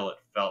 but still it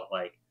felt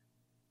like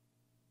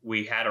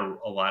we had a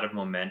lot of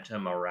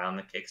momentum around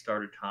the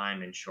Kickstarter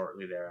time and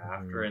shortly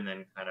thereafter. Mm-hmm. And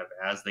then kind of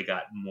as they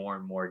got more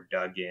and more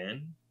dug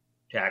in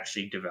to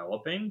actually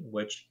developing,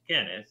 which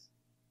again,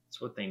 it's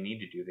what they need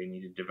to do. They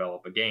need to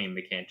develop a game.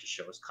 They can't just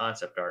show us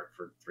concept art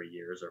for 3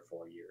 years or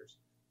 4 years.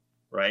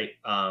 Right.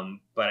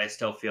 But I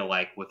still feel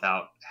like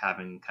without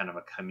having kind of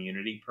a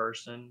community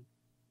person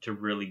to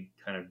really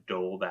kind of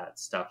dole that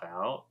stuff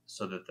out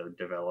so that the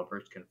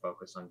developers can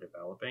focus on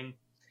developing,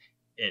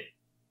 it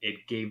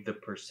gave the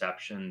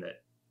perception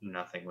that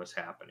nothing was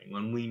happening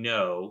when we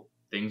know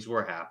things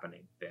were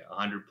happening. The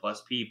 100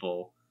 plus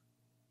people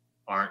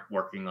aren't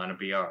working on a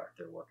BR.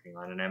 They're working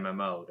on an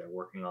MMO. They're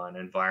working on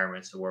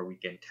environments where we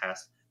can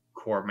test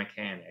core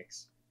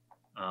mechanics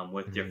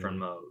with different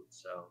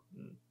modes. So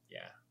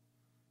yeah,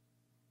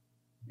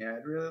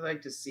 I'd really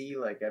like to see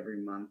like every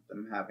month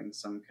them having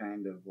some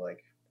kind of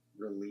like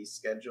release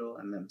schedule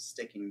and them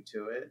sticking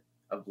to it,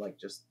 of like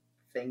just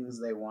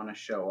things they want to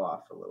show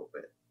off a little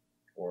bit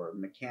or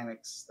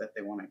mechanics that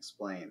they want to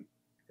explain.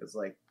 Because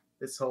like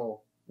this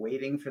whole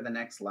waiting for the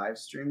next live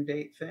stream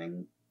date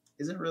thing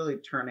isn't really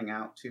turning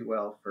out too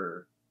well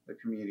for the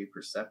community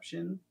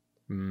perception.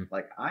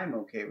 Like I'm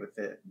okay with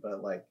it,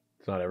 but like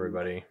it's not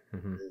everybody.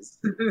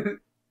 Mm-hmm.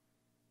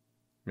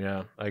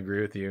 Yeah, I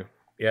agree with you.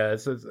 Yeah,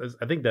 it's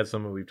I think that's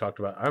something we've talked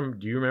about.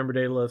 Do you remember,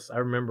 Daedalus? I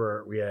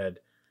remember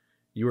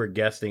you were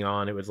guesting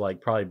on. It was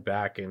like probably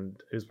it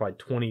was probably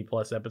 20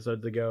 plus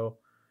episodes ago,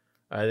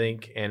 I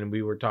think, and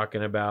we were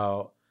talking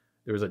about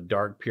there was a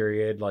dark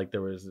period, like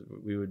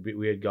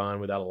we had gone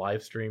without a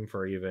live stream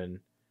for even,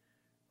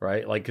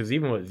 right? Like, because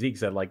even what Zeke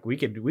said, like we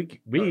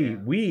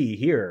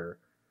here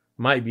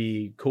might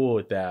be cool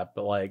with that,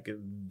 but like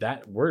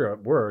that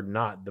we're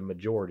not the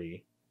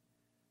majority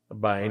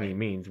by any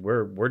means.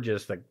 We're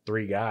just like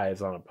 3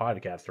 guys on a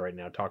podcast right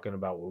now talking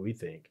about what we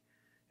think,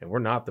 and we're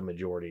not the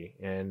majority.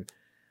 And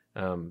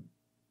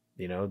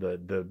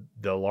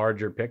the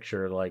larger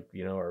picture, like,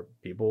 or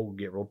people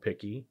get real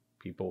picky.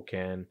 People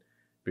can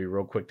be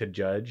real quick to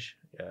judge,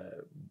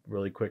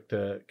 really quick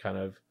to kind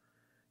of,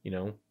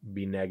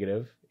 be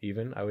negative,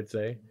 even, I would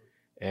say.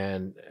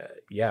 And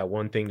yeah,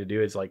 one thing to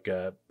do is like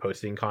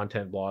posting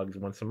content blogs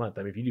once a month.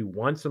 I mean, if you do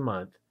once a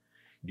month,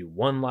 you do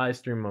one live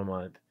stream a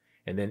month,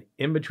 and then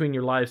in between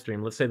your live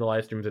stream, let's say the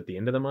live stream is at the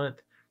end of the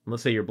month, and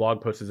let's say your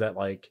blog post is at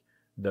like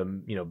the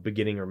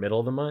beginning or middle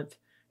of the month.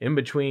 In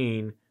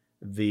between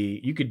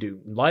you could do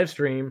live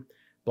stream,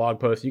 blog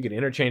post, you could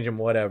interchange them,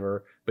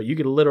 whatever, but you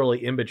could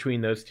literally in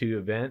between those two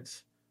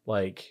events,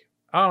 like,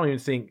 I don't even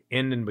think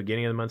end and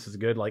beginning of the month is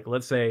good. Like,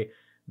 let's say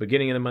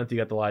beginning of the month you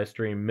got the live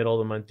stream, middle of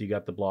the month you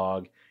got the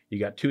blog, you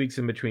got 2 weeks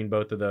in between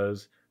both of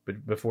those,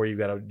 but before you've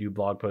got to do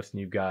blog posts,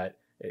 and you've got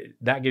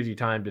that gives you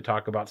time to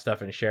talk about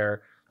stuff and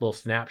share little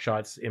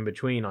snapshots in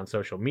between on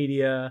social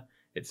media,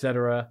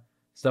 etc.,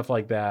 stuff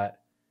like that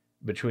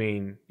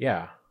between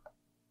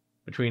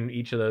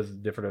each of those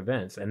different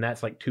events. And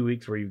that's like 2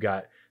 weeks where you've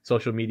got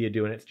social media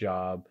doing its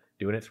job,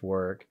 doing its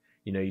work.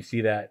 You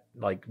see that,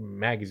 like,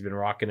 Maggie's been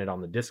rocking it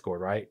on the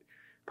Discord, right?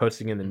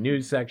 Posting in the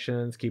news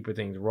sections, keeping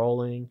things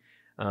rolling.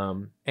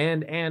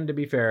 And to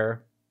be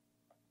fair,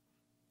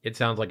 it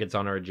sounds like it's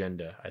on her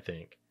agenda, I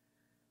think.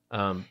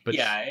 But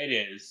yeah, it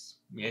is.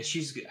 Yeah,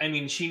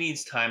 she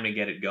needs time to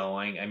get it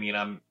going. I mean,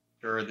 I'm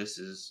sure this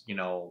is,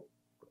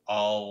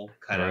 all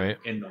kind of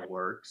in the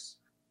works.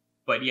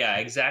 But yeah,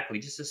 exactly.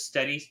 Just a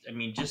steady,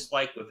 just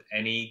like with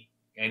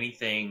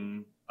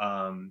anything,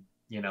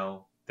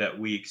 that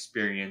we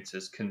experience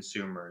as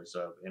consumers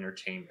of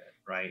entertainment,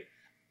 right?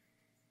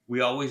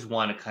 We always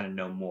want to kind of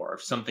know more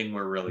of something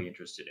we're really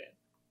interested in.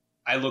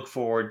 I look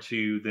forward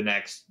to the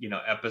next,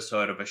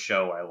 episode of a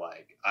show I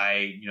like.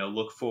 I,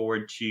 look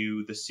forward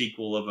to the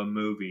sequel of a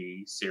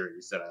movie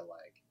series that I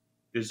like.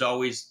 There's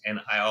always, and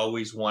I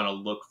always want to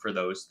look for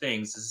those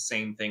things. It's the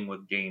same thing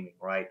with gaming,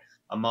 right?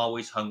 I'm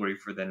always hungry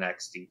for the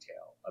next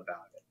detail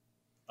about it.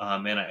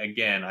 And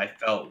again, I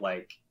felt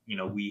like,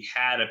 we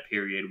had a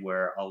period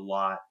where a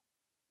lot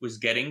was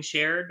getting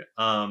shared,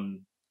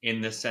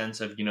 in the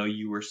sense of,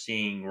 you were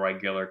seeing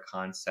regular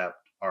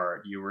concept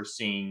art. You were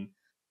seeing,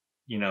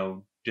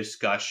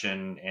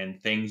 discussion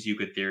and things you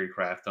could theory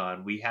craft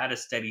on. We had a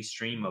steady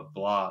stream of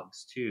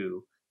blogs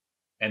too.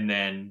 And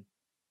then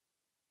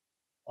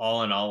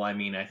all in all, I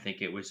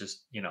think it was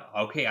just,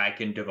 okay, I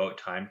can devote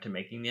time to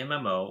making the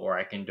MMO, or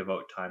I can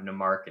devote time to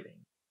marketing,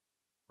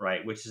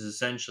 right? Which is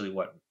essentially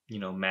what,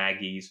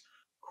 Maggie's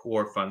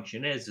core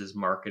function is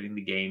marketing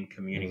the game,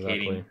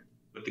 communicating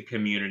with the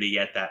community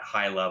at that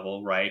high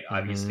level, right? Mm-hmm.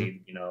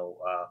 Obviously,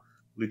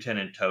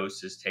 Lieutenant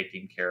Toast is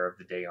taking care of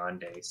the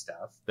day-on-day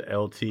stuff. The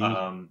LT,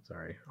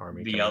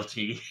 Army. The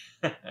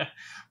LT,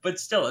 but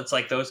still, it's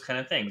like those kind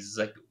of things. It's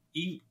like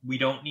we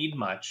don't need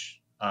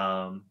much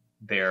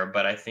there,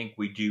 but I think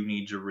we do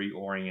need to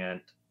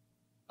reorient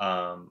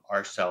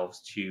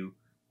ourselves to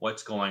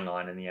what's going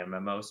on in the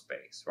MMO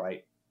space,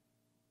 right?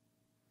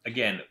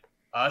 Again,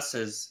 us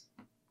as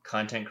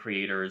content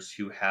creators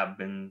who have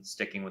been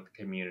sticking with the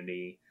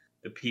community,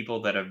 the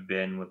people that have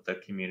been with the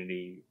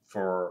community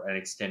for an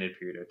extended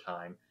period of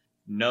time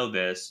know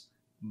this,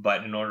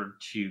 but in order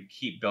to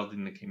keep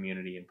building the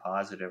community in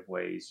positive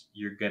ways,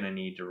 you're going to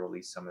need to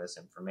release some of this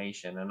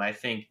information. And I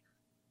think,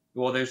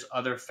 there's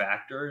other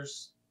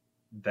factors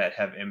that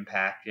have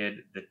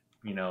impacted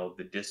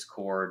the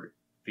Discord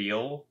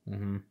feel.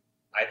 Mm-hmm.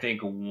 I think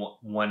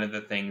one of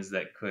the things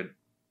that could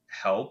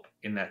help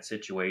in that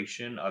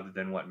situation, other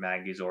than what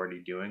Maggie's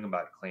already doing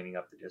about cleaning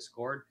up the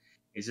Discord,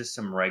 is just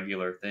some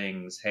regular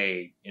things.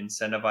 Hey,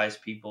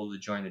 incentivize people to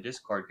join the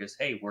Discord because,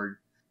 hey, we're,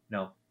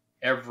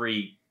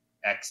 every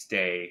X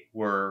day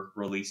we're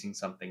releasing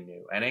something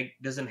new. And it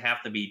doesn't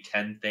have to be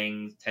 10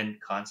 things, 10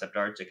 concept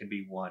arts. It could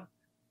be one.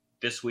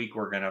 This week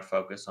we're going to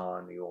focus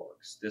on the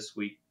orcs. This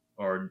week,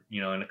 or,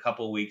 in a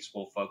couple of weeks,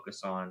 we'll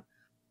focus on,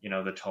 the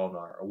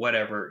Tolnar, or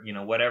whatever,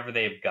 whatever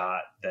they've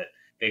got that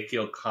they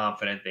feel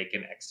confident they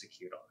can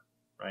execute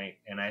on. Right.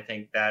 And I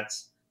think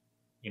that's,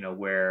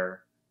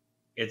 where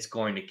it's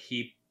going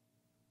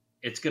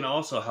to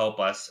also help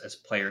us as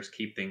players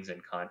keep things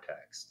in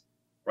context,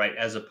 right?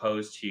 As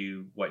opposed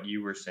to what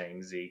you were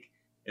saying, Zeke,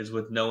 is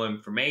with no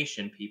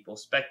information, people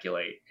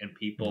speculate and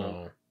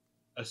people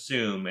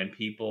assume, and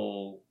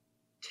people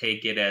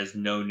take it as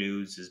no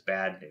news is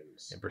bad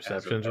news. And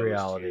perception's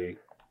reality.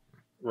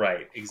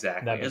 Right,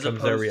 exactly. That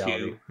becomes their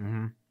reality.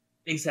 Mm-hmm.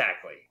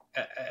 Exactly.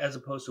 As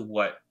opposed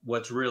to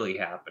what's really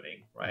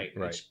happening, right?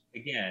 Right. Which,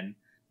 again,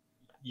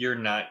 you're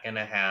not going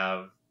to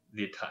have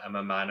the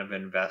amount of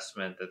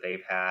investment that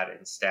they've had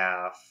in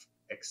staff,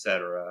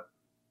 etc.,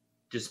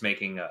 just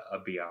making a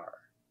BR.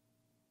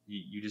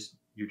 You're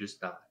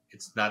just not.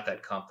 It's not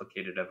that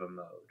complicated of a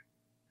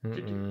mode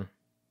to do.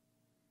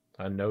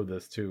 I know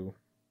this too.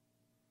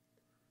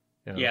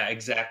 Yeah,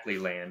 exactly,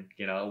 Lan.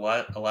 A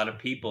lot of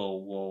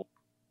people will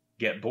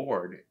get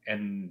bored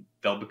and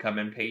they'll become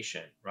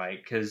impatient, right?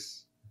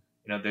 Because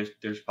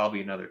there's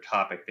probably another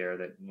topic there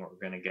that we're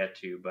going to get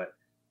to, but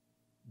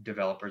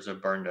developers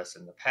have burned us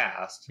in the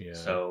past. Yeah.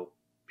 So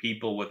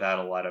people without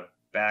a lot of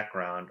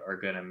background are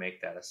going to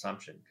make that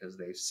assumption because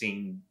they've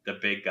seen the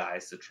big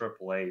guys, the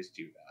AAAs,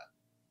 do that.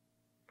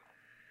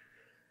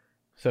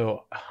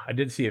 So I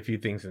did see a few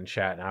things in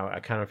chat, and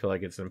I kind of feel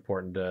like it's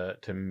important to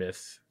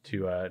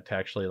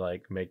actually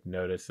like make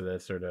notice of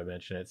this or to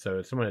mention it.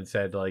 So someone had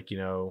said like,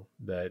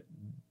 that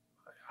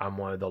I'm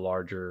one of the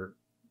larger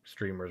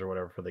streamers or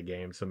whatever for the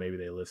game, so maybe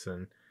they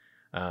listen.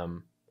 But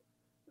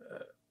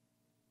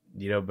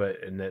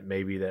and that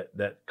maybe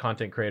that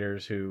content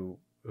creators who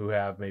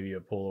have maybe a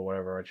pool or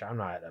whatever, which I'm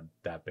not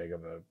that big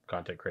of a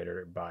content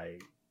creator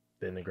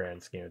in the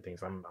grand scheme of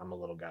things. I'm a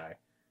little guy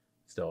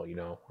still,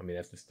 I mean,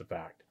 that's just the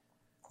fact.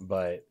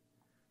 But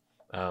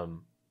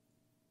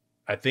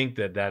I think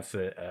that's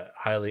a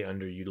highly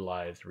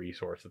underutilized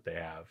resource that they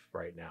have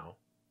right now.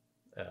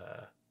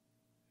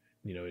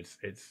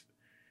 It's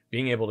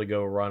being able to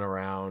go run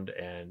around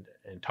and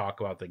talk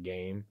about the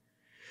game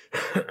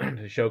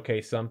to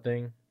showcase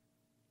something.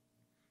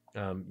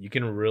 You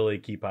can really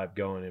keep hype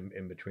going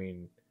in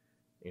between,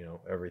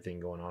 everything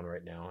going on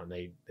right now, and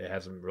it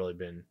hasn't really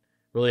been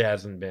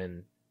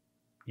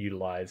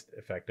utilized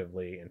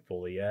effectively and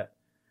fully yet.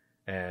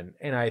 And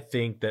I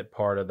think that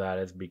part of that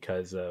is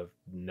because of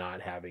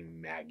not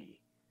having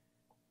Maggie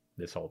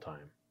this whole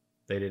time.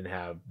 They didn't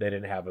have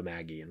a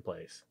Maggie in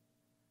place,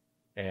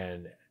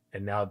 and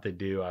now that they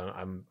do,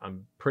 I'm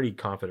pretty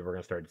confident we're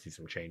gonna start to see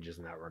some changes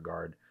in that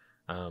regard.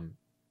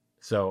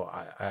 So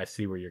I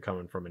see where you're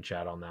coming from in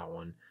chat on that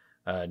one.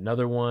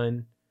 Another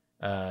one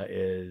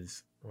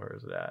is, where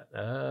is that?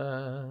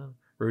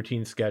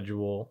 Routine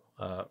schedule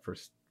for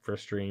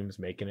streams,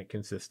 making it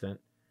consistent.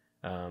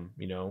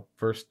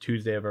 First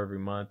Tuesday of every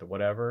month or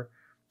whatever,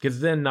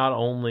 because then not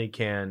only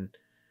can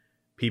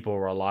people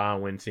rely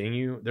on when seeing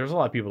you, there's a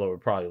lot of people that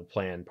would probably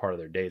plan part of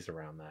their days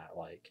around that.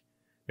 Like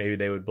maybe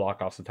they would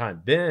block off some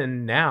time.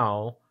 Then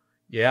now,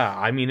 yeah,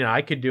 I mean,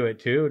 I could do it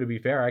too. To be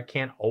fair, I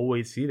can't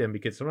always see them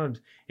because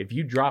sometimes if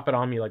you drop it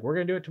on me, like we're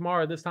going to do it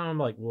tomorrow at this time, I'm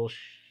like, well,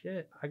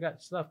 shit, I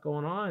got stuff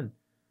going on.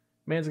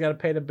 Man's got to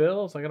pay the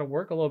bills. I got to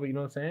work a little bit. You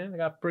know what I'm saying? I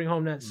got to bring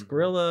home that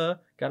Skrilla.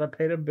 Got to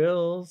pay the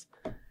bills.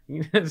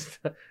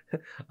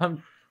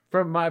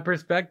 From my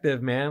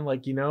perspective, man,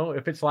 like,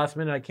 if it's last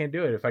minute, I can't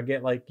do it. If I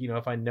get like,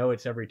 if I know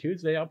it's every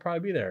Tuesday, I'll probably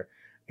be there.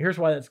 Here's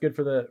why that's good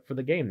for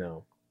the game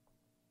though.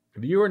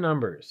 Viewer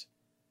numbers.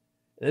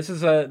 This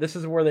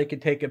is where they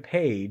could take a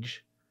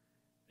page.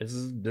 This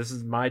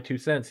is my 2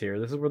 cents here.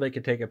 This is where they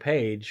could take a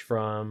page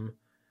from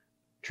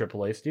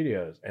AAA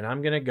studios. And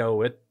I'm going to go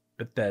with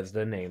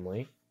Bethesda,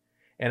 namely.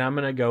 And I'm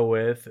going to go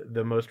with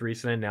the most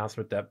recent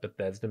announcement that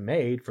Bethesda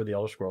made for the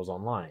Elder Scrolls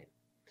Online.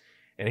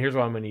 And here's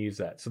why I'm going to use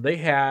that. So they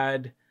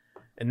had,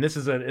 and this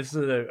is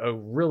a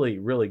really,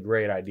 really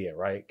great idea,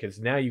 right? Because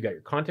now you got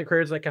your content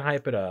creators that can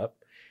hype it up.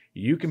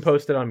 You can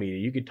post it on media.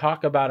 You could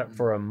talk about it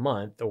for a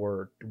month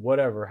or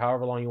whatever,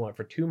 however long you want,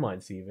 for 2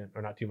 months even,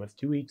 or not 2 months,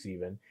 2 weeks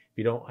even. If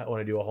you don't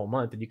want to do a whole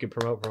month, then you can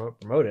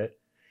promote it.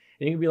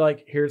 And you can be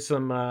like, here's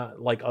some,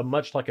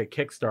 much like a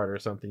Kickstarter or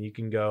something. You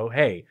can go,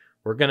 hey,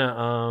 we're going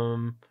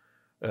to,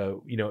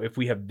 if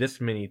we have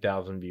this many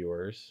thousand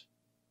viewers,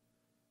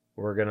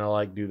 we're going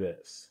to do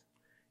this.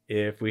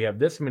 If we have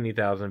this many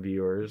thousand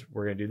viewers,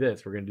 we're going to do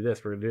this. We're going to do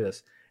this. We're going to do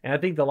this. And I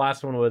think the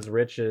last one was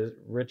Rich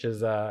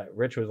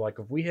was like,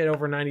 if we hit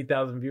over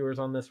 90,000 viewers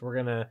on this, I'm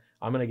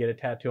going to get a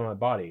tattoo on my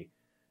body.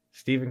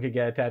 Steven could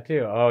get a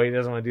tattoo. Oh, he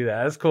doesn't want to do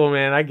that. That's cool,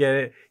 man. I get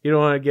it. You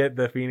don't want to get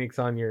the Phoenix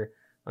on your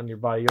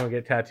body. You don't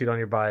get tattooed on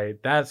your body.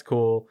 That's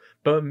cool.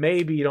 But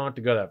maybe you don't have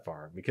to go that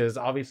far because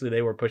obviously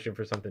they were pushing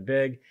for something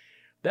big.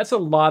 That's a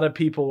lot of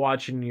people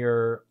watching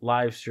your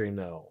live stream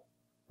though.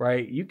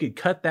 Right? You could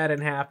cut that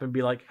in half and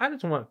be like, I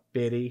just want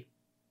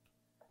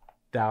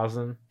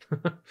 50,000.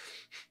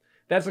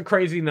 That's a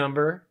crazy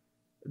number.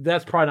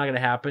 That's probably not going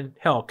to happen.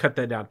 Hell, cut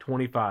that down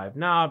 25.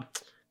 Nah,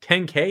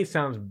 10K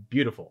sounds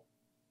beautiful.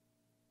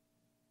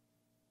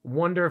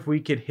 Wonder if we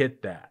could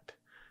hit that.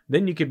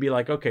 Then you could be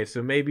like, okay,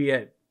 so maybe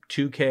at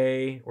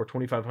 2K or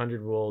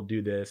 2,500 we'll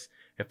do this.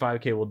 At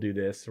 5K we'll do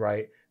this,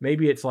 right?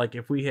 Maybe it's like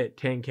if we hit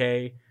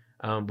 10K,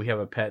 we have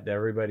a pet that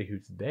everybody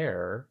who's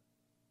there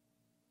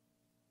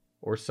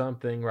or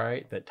something,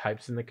 right, that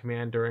types in the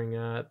command during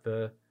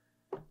the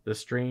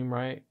stream,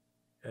 right?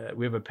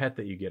 We have a pet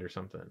that you get or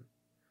something.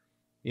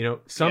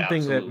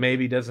 Something that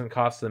maybe doesn't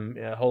cost them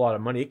a whole lot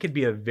of money. It could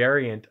be a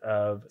variant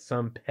of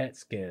some pet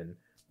skin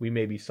we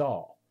maybe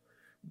saw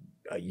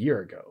a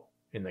year ago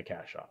in the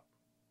cash shop,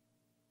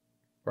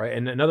 right?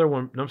 And another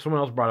one,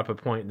 someone else brought up a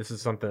point. This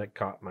is something that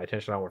caught my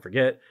attention. I won't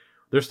forget.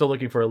 They're still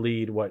looking for a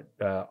lead.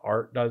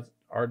 Art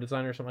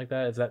designer or something like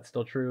that? Is that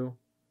still true?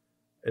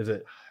 Is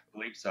it? I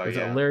believe so. Is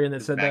it Illyrian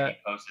that said Maggie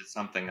that? Posted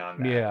something on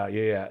that.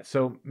 Yeah.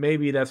 So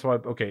maybe that's why.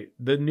 Okay,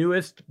 the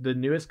newest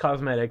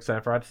cosmetics.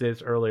 I forgot to say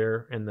this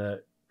earlier in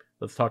the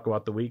let's talk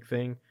about the week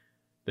thing.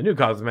 The new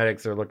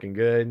cosmetics are looking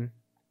good.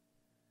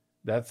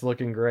 That's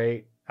looking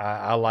great.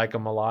 I like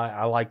them a lot.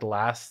 I liked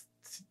last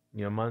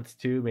months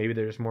too. Maybe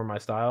they're just more my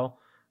style.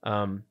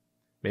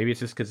 Maybe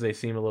it's just because they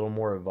seem a little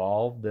more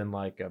evolved than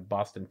like a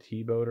Boston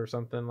T-boat or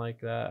something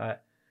like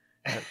that.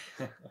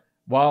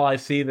 While I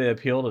see the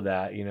appeal to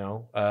that,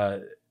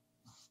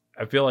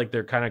 I feel like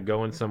they're kind of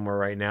going somewhere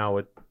right now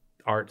with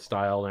art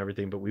style and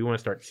everything, but we want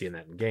to start seeing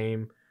that in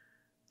game.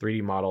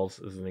 3D models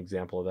is an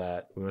example of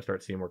that. We want to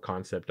start seeing more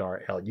concept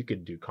art. Hell, you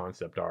could do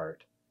concept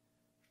art.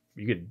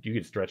 You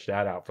could stretch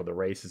that out for the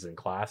races and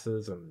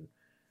classes and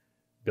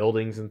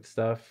buildings and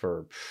stuff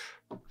for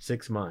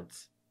 6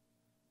 months.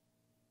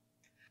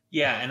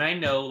 Yeah, and I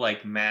know,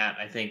 like Matt,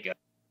 I think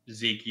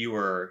Zeke, you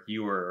were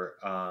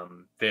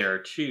there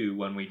too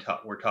when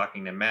we're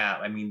talking to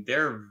Matt. I mean,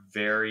 they're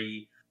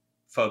very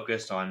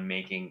focused on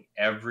making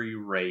every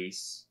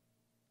race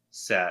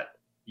set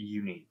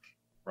unique,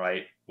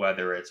 right?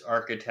 Whether it's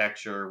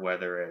architecture,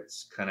 whether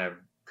it's kind of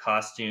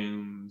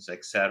costumes,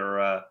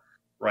 etc.,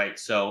 right?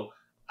 So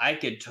I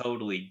could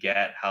totally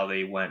get how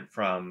they went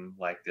from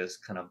like this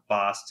kind of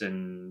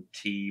Boston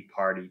Tea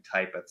Party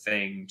type of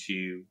thing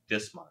to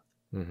this month,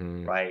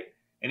 Mm-hmm. right?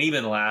 And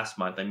even last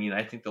month, I mean,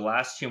 I think the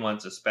last 2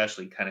 months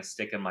especially kind of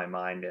stick in my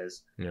mind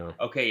as, Yeah.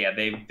 okay, yeah,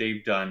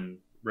 they've done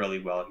really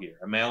well here.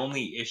 And my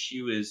only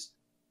issue is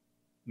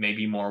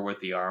maybe more with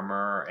the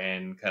armor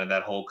and kind of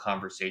that whole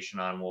conversation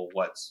on, well,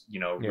 what's,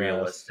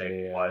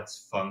 realistic,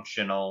 what's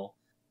functional.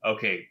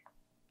 Okay,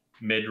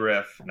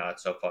 midriff, not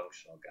so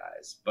functional,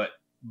 guys.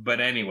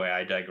 But anyway,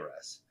 I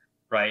digress.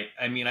 Right?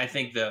 I mean, I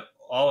think that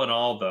all in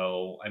all,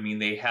 though, I mean,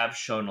 they have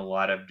shown a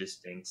lot of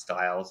distinct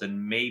styles,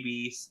 and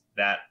maybe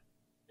that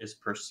is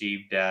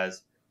perceived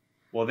as,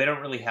 well, they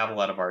don't really have a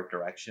lot of art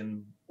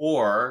direction,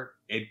 or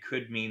it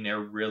could mean they're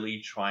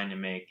really trying to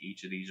make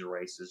each of these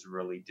races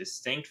really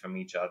distinct from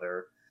each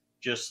other,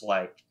 just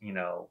like,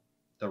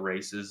 the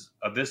races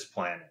of this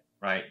planet,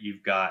 right?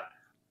 You've got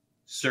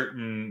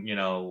certain,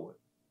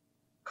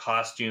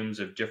 costumes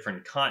of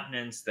different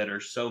continents that are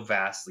so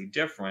vastly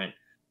different.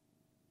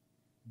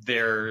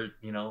 They're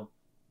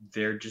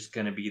just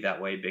going to be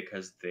that way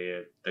because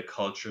the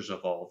cultures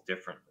evolve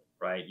differently,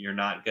 right? You're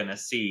not going to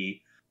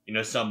see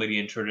somebody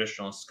in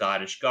traditional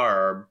Scottish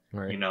garb,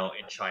 Right. in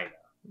China,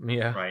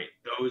 Yeah. right?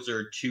 Those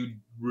are two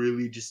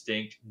really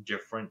distinct,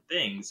 different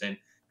things, and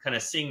kind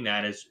of seeing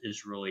that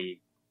is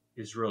really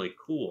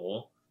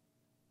cool.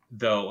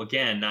 Though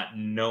again, not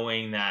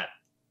knowing that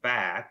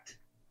fact,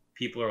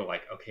 people are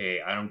like,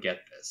 okay, I don't get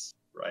this,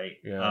 right?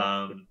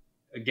 Yeah.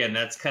 Again,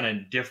 that's kind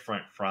of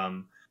different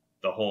from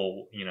the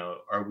whole,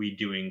 are we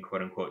doing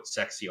quote unquote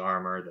sexy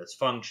armor that's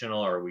functional,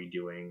 or are we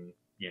doing,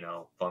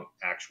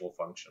 actual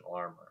functional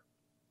armor?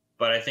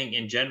 But I think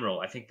in general,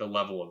 I think the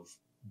level of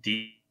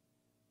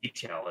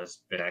detail has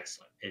been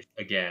excellent.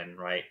 Again,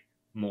 right?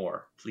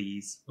 More,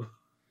 please.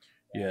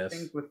 Yes. I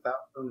think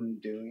without them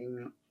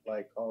doing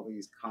like all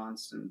these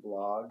constant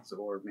blogs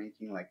or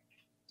making like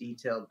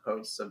detailed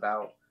posts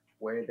about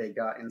where they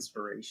got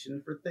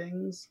inspiration for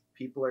things,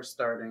 people are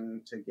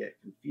starting to get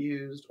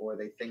confused, or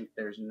they think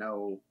there's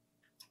no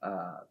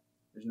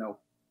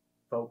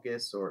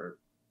focus or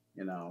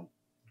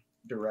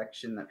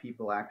direction that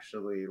people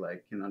actually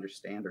like can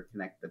understand or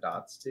connect the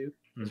dots to.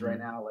 Because right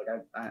now, like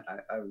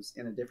I was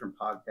in a different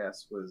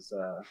podcast, was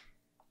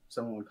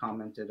someone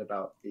commented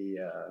about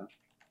the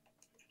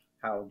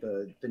how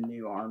the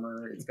new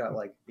armor, it's got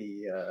like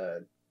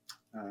the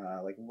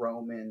like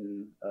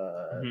Roman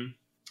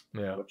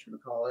Yeah.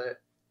 whatchamacallit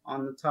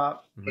on the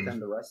top, but then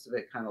the rest of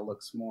it kind of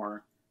looks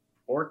more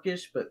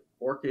orcish, but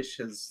orcish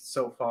has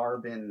so far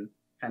been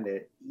kind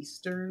of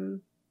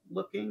Eastern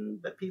looking,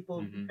 that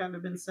people have kind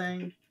of been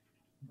saying.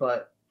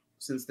 But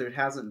since there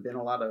hasn't been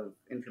a lot of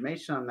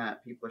information on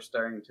that, people are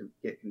starting to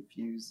get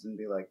confused and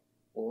be like,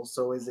 well,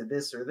 so is it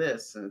this or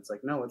this? And it's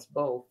like, no, it's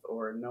both,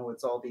 or no,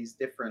 it's all these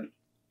different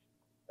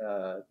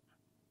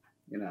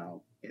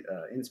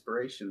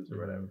inspirations or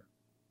whatever.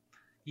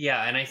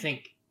 Yeah, and I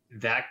think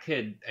that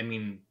could, I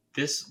mean,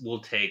 this will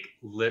take,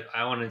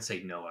 I want to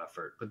say no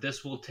effort, but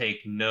this will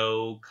take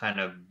no kind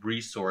of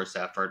resource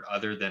effort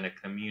other than a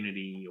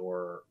community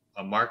or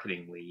a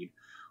marketing lead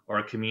or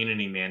a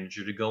community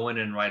manager to go in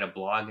and write a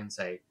blog and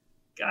say,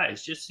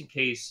 guys, just in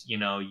case,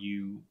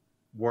 you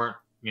weren't,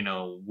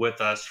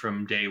 with us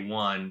from day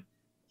one,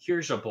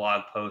 here's a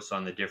blog post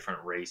on the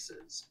different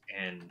races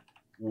and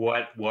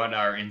what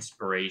our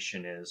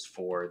inspiration is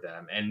for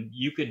them. And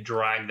you could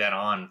drag that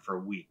on for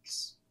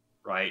weeks,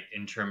 right,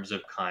 in terms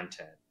of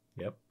content.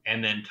 Yep.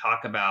 And then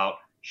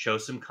show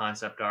some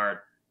concept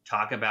art,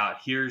 talk about,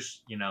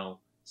 here's,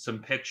 some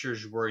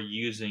pictures we're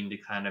using to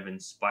kind of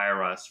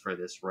inspire us for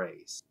this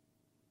race.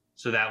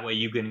 So that way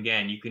you can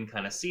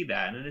kind of see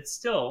that. And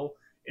it's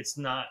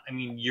not, I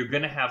mean, you're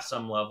going to have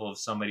some level of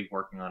somebody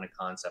working on a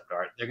concept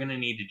art. They're going to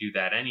need to do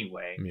that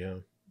anyway. Yeah.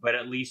 But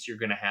at least you're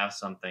going to have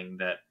something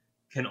that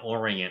can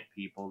orient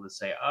people to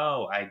say,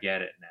 oh, I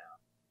get it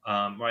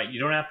now. Right.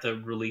 You don't have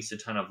to release a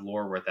ton of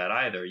lore with that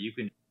either. You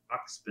can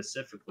talk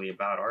specifically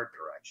about art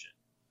direction.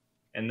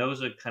 And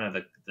those are kind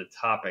of the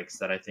topics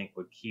that I think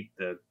would keep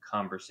the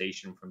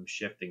conversation from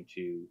shifting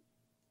to,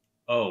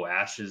 oh,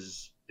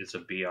 Ashes is a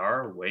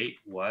BR? Wait,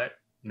 what?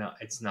 No,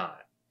 it's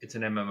not. It's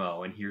an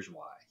MMO, and here's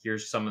why.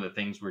 Here's some of the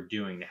things we're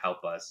doing to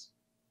help us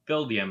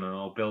build the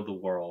MMO, build the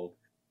world,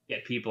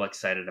 get people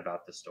excited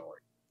about the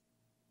story.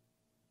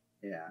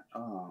 Yeah.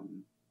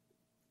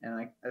 And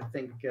I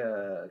think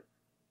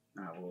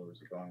Where was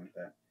I going with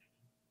that?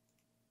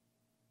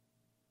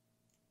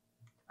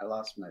 I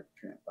lost my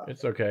train of thought.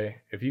 It's okay.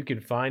 If you can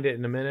find it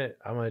in a minute,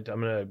 I'm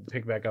gonna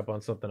pick back up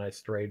on something I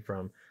strayed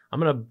from. I'm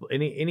gonna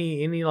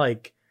any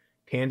like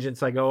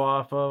tangents I go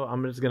off of,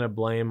 I'm just gonna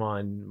blame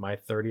on my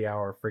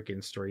 30-hour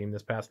freaking stream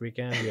this past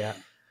weekend. Yeah,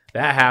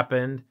 that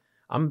happened.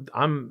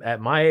 I'm at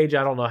my age.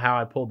 I don't know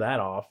how I pulled that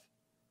off.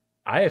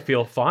 I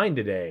feel fine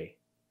today.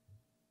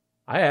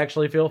 I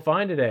actually feel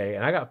fine today,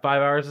 and I got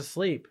 5 hours of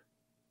sleep.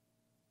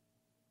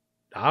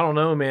 I don't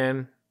know,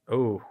 man.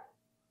 Oh,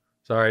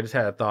 sorry, I just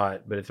had a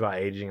thought, but it's about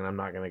aging, and I'm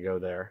not gonna go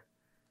there.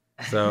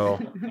 So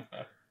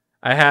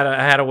I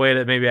had a way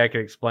that maybe I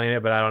could explain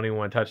it, but I don't even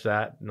want to touch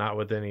that. Not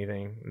with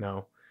anything,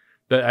 no.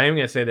 But I am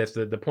gonna say this: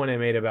 the point I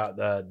made about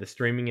the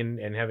streaming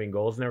and having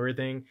goals and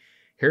everything.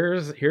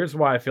 Here's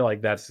why I feel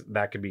like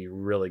that could be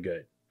really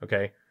good.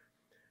 Okay.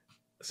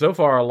 So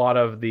far, a lot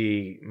of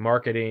the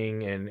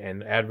marketing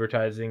and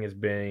advertising is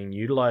being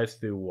utilized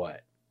through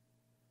what?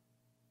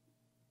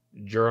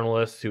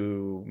 Journalists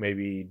who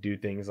maybe do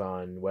things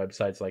on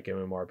websites like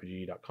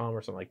mmrpg.com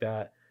or something like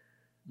that.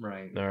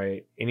 Right. All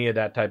right. Any of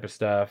that type of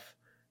stuff.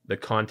 The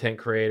content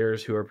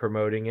creators who are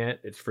promoting it,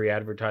 it's free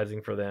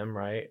advertising for them,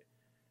 right?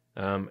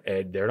 And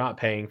they're not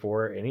paying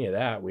for any of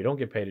that. We don't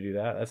get paid to do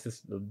that. That's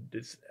just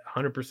it's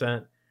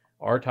 100%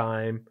 our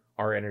time,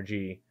 our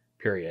energy,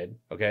 period.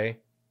 Okay.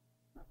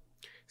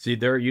 See,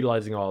 they're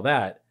utilizing all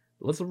that.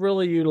 Let's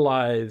really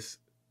utilize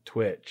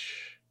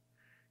Twitch.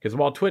 Because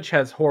while Twitch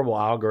has horrible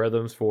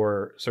algorithms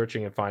for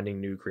searching and finding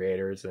new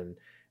creators and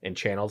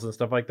channels and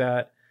stuff like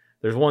that,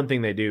 there's one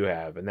thing they do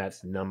have, and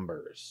that's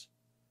numbers.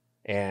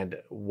 And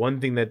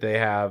one thing that they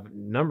have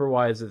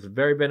number-wise that's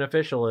very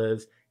beneficial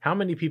is how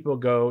many people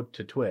go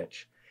to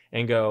Twitch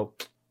and go,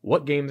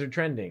 what games are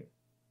trending?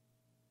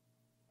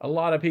 A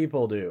lot of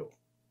people do.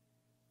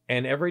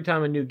 And every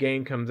time a new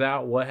game comes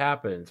out, what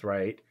happens,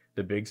 right?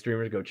 The big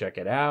streamers go check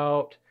it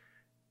out.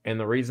 And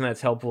the reason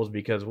that's helpful is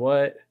because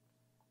what?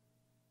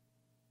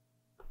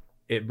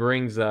 It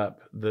brings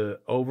up the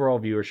overall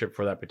viewership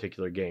for that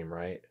particular game,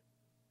 right?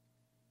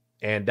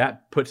 And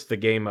that puts the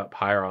game up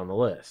higher on the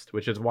list,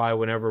 which is why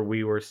whenever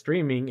we were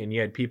streaming and you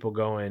had people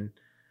going,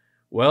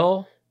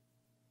 well,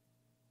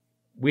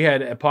 we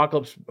had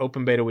Apocalypse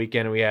open beta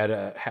weekend and we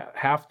had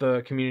half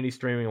the community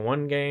streaming in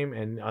one game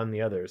and on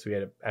the other. So we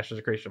had Ashes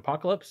of Creation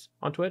Apocalypse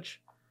on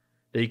Twitch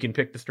that you can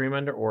pick the stream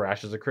under, or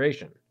Ashes of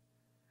Creation.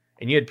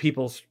 And you had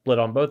people split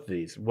on both of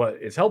these.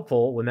 What is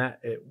helpful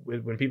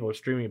when people are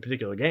streaming a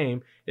particular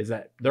game is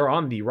that they're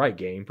on the right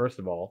game, first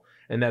of all,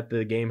 and that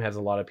the game has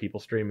a lot of people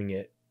streaming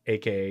it,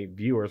 aka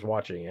viewers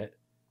watching it,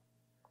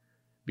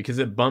 because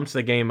it bumps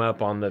the game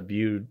up on the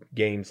viewed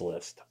games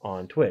list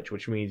on Twitch,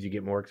 which means you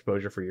get more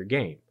exposure for your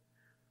game.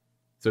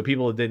 So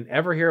people that didn't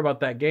ever hear about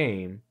that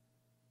game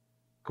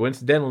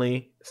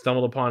coincidentally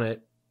stumbled upon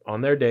it on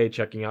their day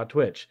checking out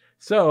Twitch.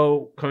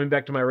 So coming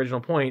back to my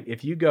original point,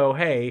 if you go,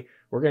 hey,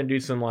 we're going to do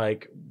some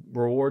like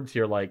rewards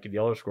here like the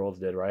Elder Scrolls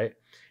did, right?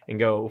 And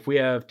go, if we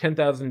have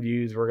 10,000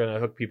 views, we're going to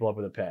hook people up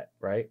with a pet,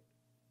 right?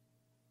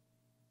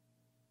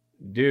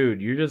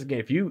 Dude,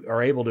 if you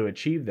are able to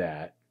achieve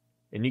that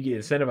and you get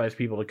incentivize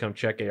people to come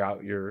check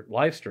out your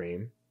live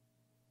stream,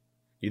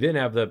 you then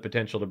have the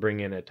potential to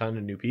bring in a ton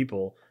of new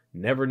people,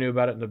 never knew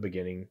about it in the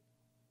beginning.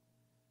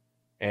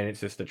 And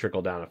it's just a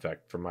trickle-down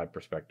effect from my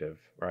perspective,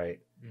 right?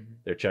 Mm-hmm.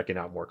 They're checking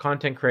out more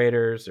content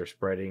creators. They're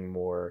spreading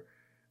more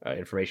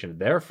information to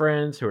their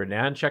friends who are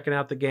now checking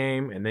out the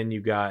game. And then you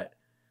got...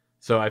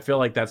 So I feel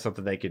like that's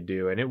something they could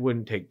do. And it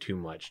wouldn't take too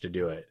much to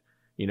do it.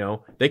 You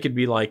know, they could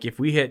be like, if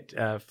we hit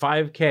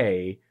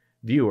 5K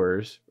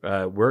viewers,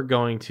 we're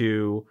going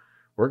to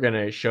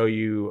show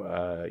you,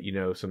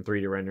 some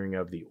 3D rendering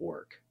of the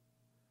orc.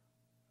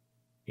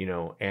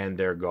 And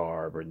their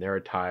garb and their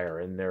attire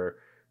and their...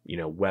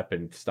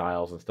 weapon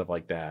styles and stuff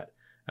like that,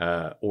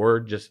 or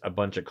just a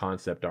bunch of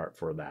concept art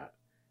for that,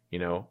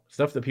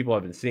 stuff that people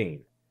haven't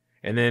seen.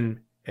 And then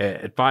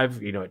at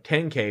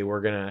 10K,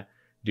 we're gonna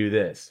do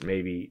this.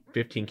 Maybe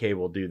 15K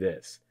will do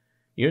this.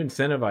 You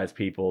incentivize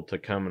people to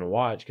come and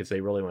watch because they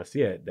really want to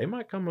see it. They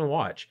might come and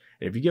watch,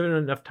 and if you give it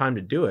enough time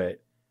to do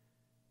it,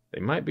 they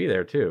might be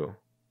there too.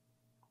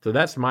 So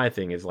that's my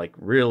thing, is like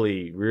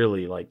really,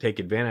 really like take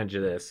advantage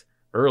of this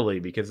early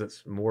because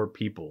it's more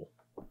people.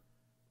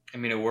 I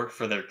mean, it worked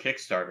for their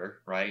Kickstarter,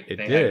 right? They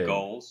did. Had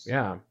goals.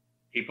 Yeah.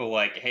 People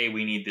like, hey,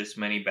 we need this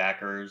many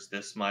backers,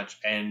 this much,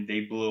 and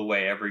they blew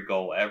away every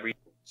goal, every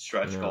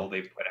stretch goal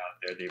they put out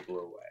there, they blew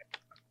away.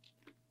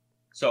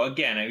 So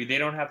again, I mean, they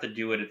don't have to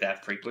do it at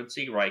that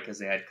frequency, right? Because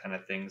they had kind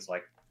of things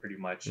like pretty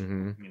much,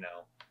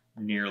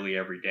 nearly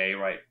every day,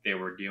 right? They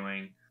were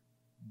doing,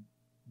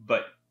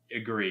 but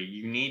agree,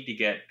 you need to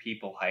get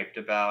people hyped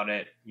about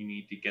it. You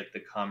need to get the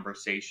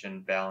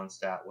conversation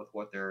balanced out with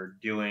what they're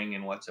doing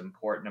and what's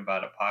important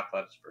about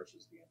Apocalypse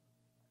versus the end.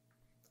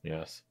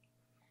 Yes.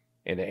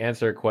 And to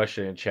answer a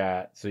question in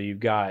chat, so you've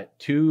got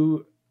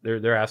two,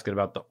 they're asking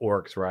about the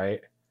orcs, right?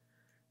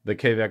 The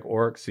Kvek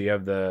orcs. So you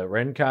have the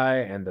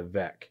Renkai and the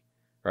Vek,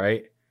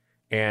 right?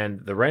 And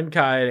the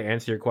Renkai, to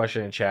answer your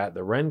question in chat,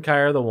 the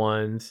Renkai are the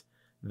ones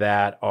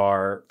that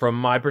are, from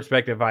my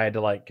perspective, if I had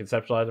to like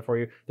conceptualize it for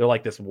you, they're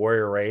like this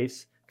warrior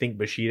race. Think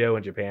Bushido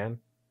in Japan.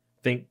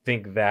 Think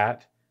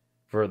that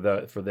for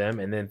them,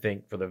 and then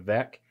think for the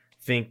Vec.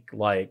 Think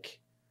like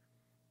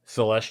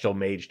celestial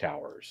mage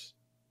towers.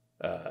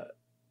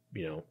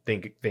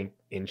 Think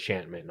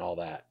enchantment and all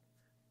that,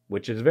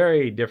 which is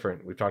very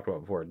different. We've talked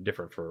about before,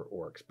 different for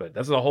orcs, but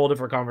that's a whole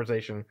different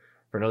conversation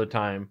for another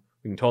time.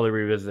 We can totally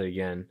revisit it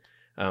again.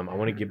 I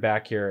want to get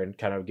back here and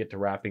kind of get to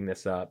wrapping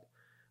this up.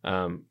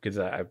 Because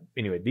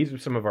anyway, these are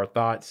some of our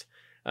thoughts.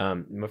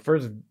 My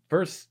first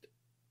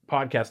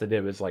podcast I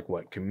did was like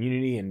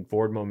community and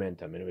forward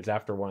momentum, and it was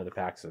after one of the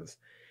PAXs.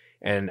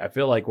 And I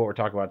feel like what we're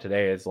talking about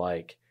today is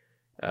like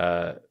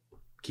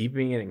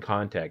keeping it in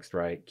context,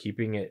 right?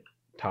 Keeping it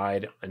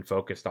tied and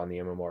focused on the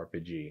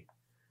MMORPG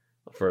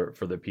for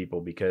the people,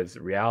 because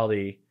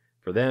reality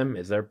for them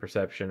is their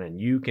perception,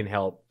 and you can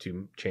help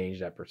to change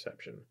that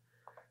perception.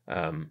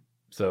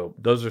 So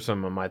those are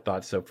some of my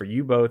thoughts. So for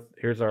you both,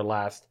 here's our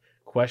last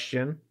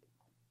question.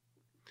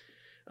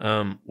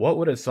 What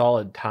would a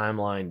solid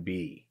timeline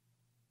be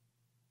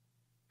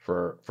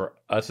for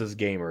us as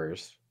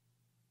gamers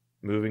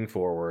moving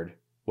forward?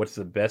 What's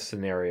the best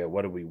scenario?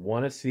 What do we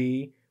want to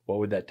see? What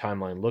would that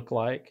timeline look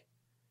like?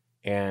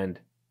 And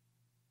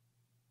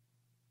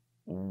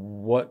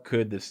what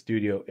could the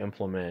studio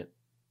implement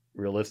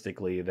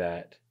realistically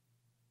that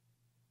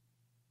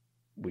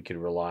we could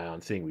rely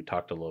on seeing? We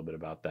talked a little bit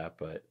about that,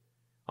 but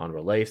on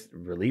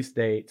release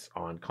dates,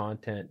 on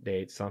content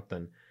dates,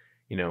 something,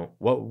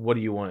 what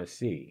do you want to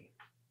see?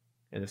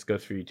 And this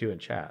goes for you too in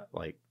chat.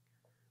 Like,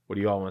 what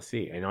do you all want to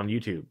see? And on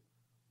YouTube,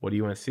 what do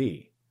you want to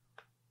see?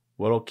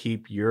 What'll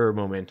keep your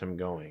momentum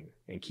going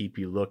and keep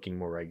you looking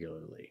more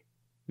regularly,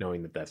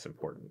 knowing that that's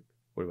important?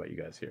 What about you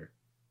guys here?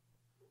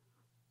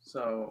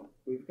 So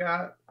we've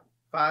got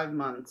 5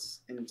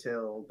 months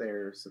until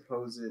their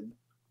supposed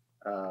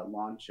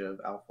launch of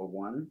Alpha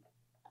 1.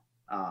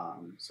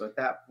 So at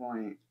that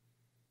point,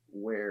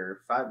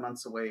 we're 5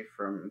 months away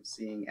from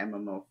seeing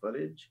MMO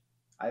footage.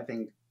 I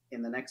think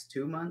in the next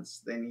 2 months,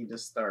 they need to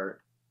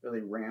start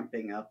really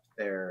ramping up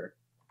their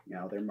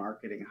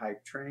marketing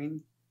hype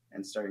train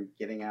and start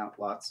getting out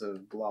lots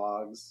of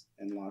blogs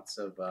and lots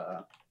of,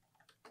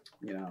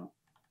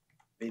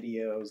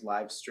 videos,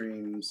 live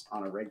streams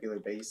on a regular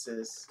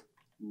basis,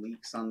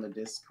 leaks on the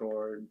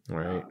Discord,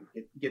 right.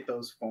 Get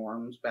those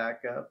forums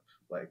back up.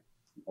 Like,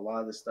 a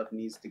lot of this stuff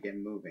needs to get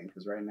moving,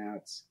 because right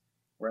now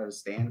we're at a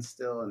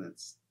standstill, and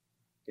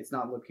it's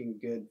not looking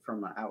good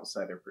from an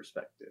outsider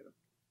perspective.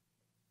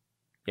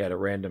 Yeah, a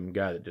random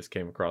guy that just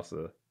came across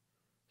the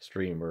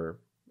stream or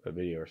a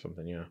video or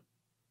something. Yeah.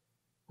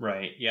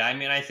 Right. Yeah. I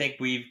mean, I think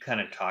we've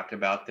kind of talked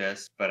about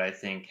this, but I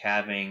think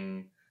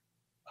having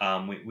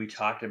we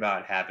talked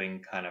about having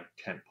kind of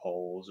tent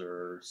poles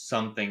or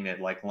something that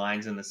like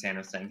lines in the sand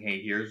of saying,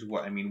 hey, here's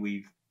what, I mean,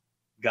 we've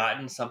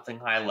gotten something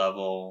high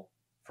level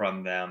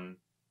from them,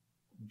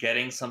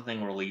 getting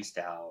something released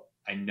out.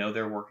 I know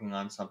they're working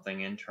on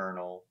something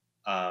internal,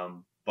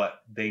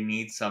 but they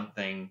need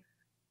something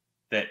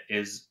that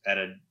is at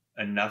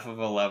enough of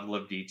a level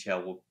of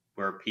detail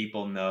where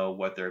people know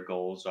what their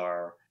goals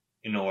are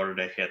in order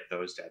to hit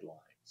those deadlines.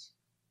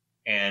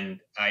 And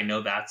I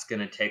know that's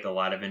going to take a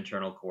lot of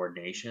internal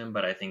coordination,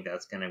 but I think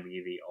that's going to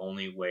be the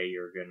only way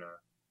you're going to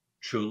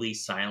truly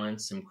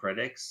silence some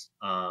critics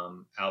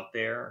out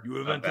there You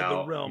have entered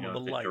about the realm of the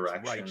the light's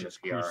direction righteous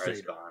the PR has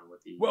crusader. gone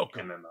with the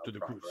Welcome MMO to the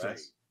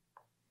progress.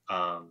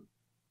 crusade.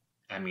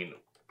 I mean,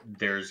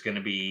 there's going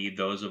to be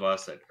those of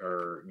us that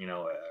are,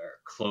 are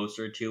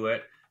closer to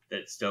it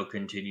that still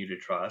continue to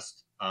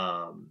trust.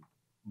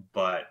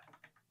 But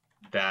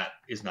that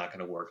is not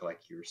going to work,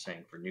 like you were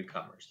saying, for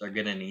newcomers. They're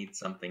going to need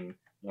something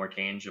more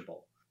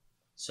tangible.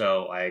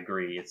 So I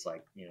agree. It's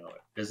like, it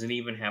doesn't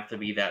even have to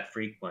be that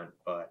frequent,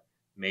 but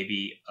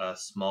maybe a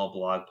small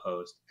blog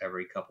post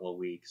every couple of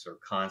weeks, or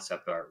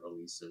concept art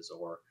releases,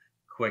 or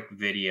quick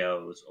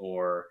videos,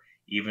 or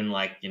even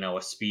like,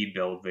 a speed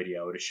build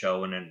video to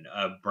show in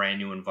a brand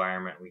new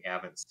environment we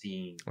haven't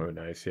seen. Oh,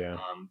 nice. Yeah.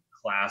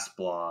 Class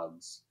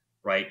blogs,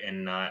 right?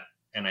 And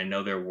I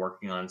know they're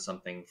working on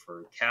something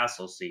for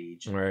Castle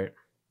Siege. Right.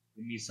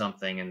 We need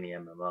something in the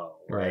MMO,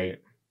 right?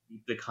 Right.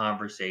 Keep the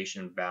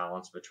conversation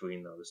balanced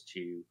between those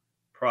two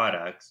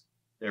products.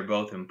 They're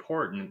both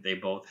important. They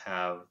both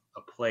have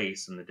a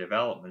place in the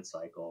development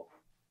cycle,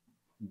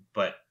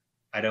 but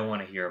I don't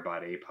want to hear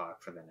about APOC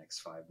for the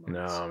next 5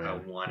 months. No, man. I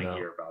want to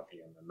hear about the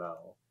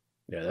MMO.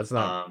 Yeah, that's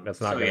not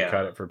going to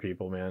cut it for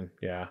people, man.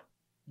 Yeah.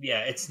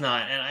 Yeah, it's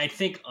not. And I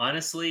think,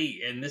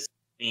 honestly, and this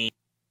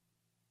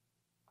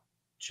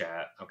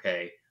chat,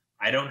 okay,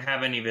 I don't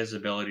have any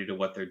visibility to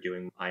what they're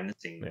doing behind the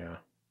scenes. Yeah.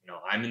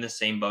 I'm in the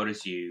same boat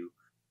as you.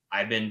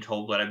 I've been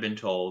told what I've been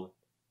told.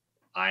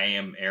 I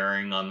am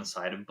erring on the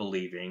side of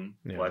believing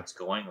what's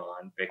going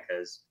on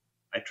because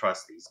I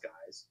trust these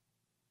guys.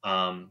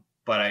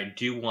 But I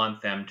do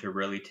want them to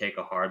really take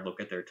a hard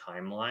look at their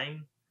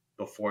timeline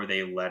before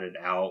they let it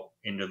out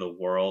into the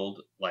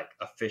world, like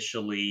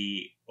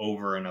officially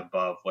over and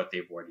above what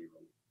they've already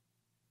released.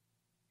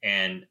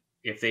 And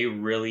if they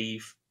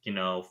really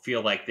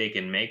feel like they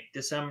can make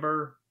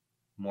December,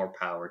 more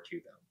power to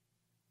them.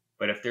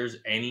 But if there's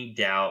any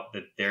doubt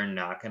that they're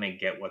not going to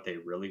get what they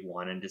really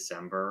want in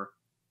December,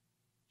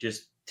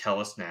 just tell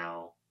us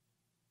now.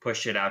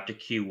 Push it out to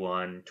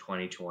Q1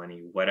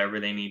 2020, whatever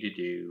they need to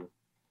do.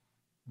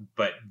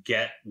 But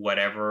get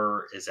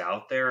whatever is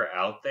out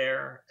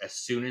there as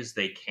soon as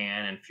they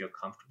can and feel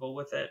comfortable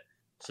with it.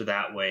 So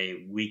that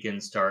way we can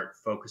start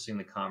focusing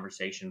the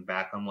conversation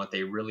back on what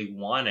they really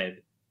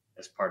wanted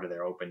as part of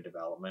their open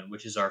development,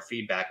 which is our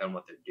feedback on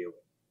what they're doing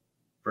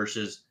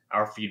versus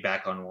our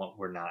feedback on what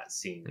we're not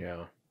seeing.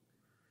 Yeah.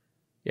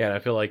 Yeah. And I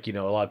feel like, a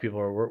lot of people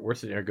we're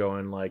sitting there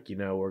going like,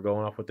 we're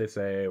going off what they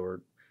say. We're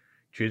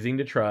choosing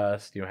to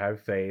trust, have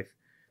faith,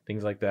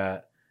 things like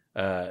that.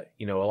 A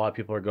lot of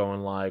people are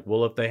going like,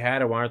 well, if they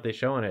had it, why aren't they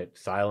showing it?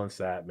 Silence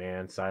that,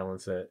 man.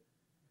 Silence it.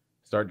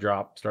 Start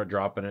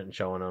dropping it and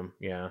showing them.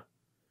 Yeah.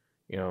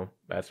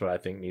 That's what I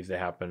think needs to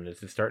happen is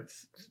to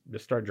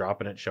start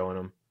dropping it, showing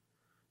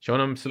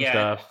them some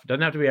stuff.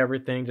 Doesn't have to be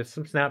everything, just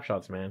some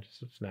snapshots, man. Just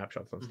some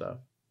snapshots on stuff.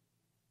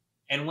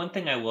 And one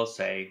thing I will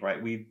say, right,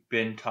 we've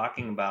been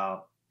talking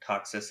about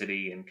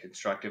toxicity and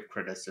constructive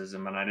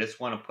criticism, and I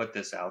just want to put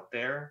this out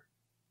there.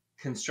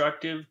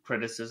 Constructive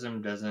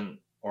criticism doesn't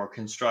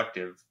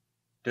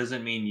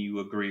mean you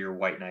agree or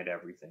white knight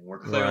everything. We're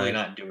clearly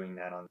not doing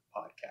that on the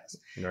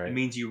podcast. Right. It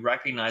means you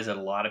recognize that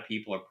a lot of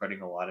people are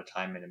putting a lot of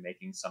time into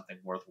making something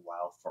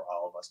worthwhile for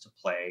all of us to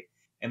play,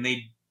 and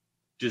they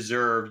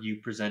deserve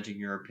you presenting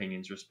your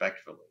opinions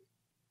respectfully.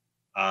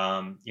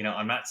 I'm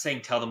not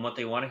saying tell them what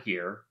they want to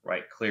hear,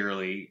 right?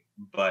 Clearly,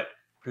 but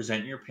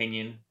present your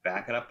opinion,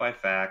 back it up by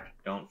fact.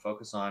 Don't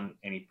focus on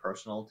any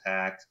personal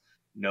attacks.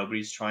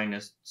 Nobody's trying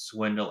to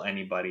swindle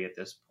anybody at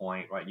this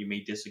point, right? You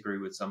may disagree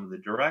with some of the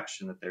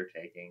direction that they're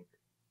taking,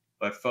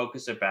 but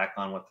focus it back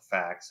on what the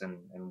facts and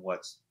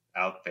what's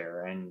out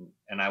there. And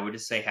I would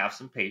just say have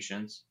some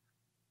patience.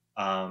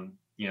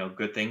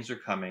 Good things are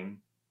coming.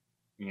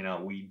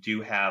 We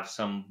do have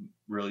some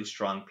really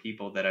strong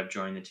people that have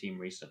joined the team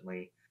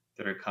recently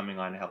that are coming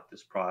on to help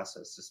this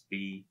process. Just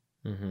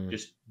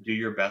do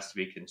your best to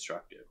be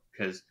constructive,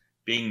 because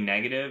being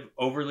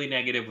overly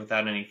negative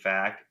without any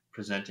fact,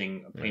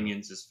 presenting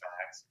opinions as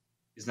facts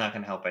is not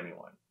going to help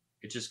anyone.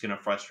 It's just going to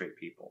frustrate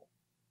people,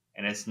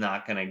 and it's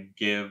not going to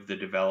give the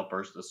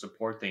developers the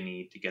support they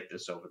need to get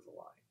this over the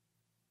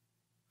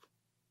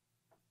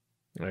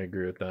line. I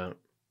agree with that.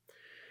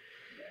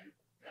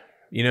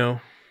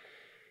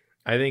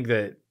 I think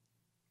that,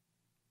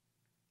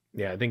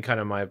 I think kind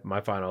of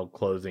my final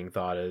closing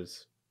thought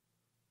is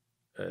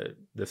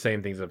the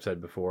same things I've said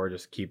before.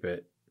 Just keep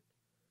it.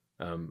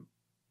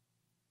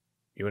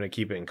 You want to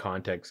keep it in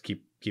context.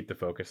 Keep the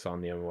focus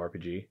on the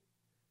MMORPG.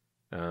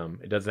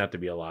 It doesn't have to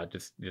be a lot.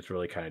 Just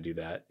really kind of do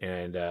that.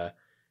 And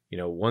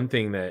one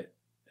thing that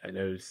I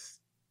know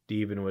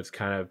Steven was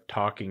kind of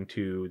talking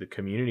to the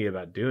community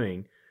about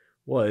doing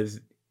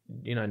was,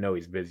 I know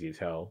he's busy as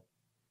hell,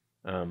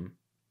 and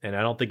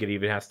I don't think it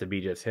even has to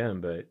be just him,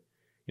 but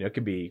it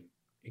could be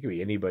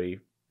anybody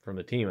from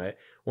the team.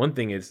 One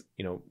thing is,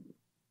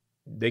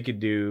 they could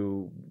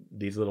do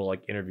these little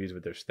like interviews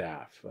with their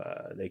staff.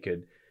 They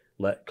could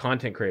let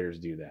content creators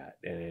do that,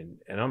 and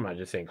I'm not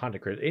just saying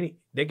content creators.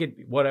 They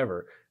could,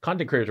 whatever.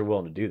 Content creators are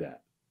willing to do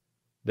that.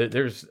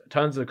 There's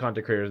tons of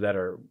content creators that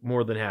are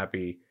more than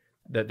happy,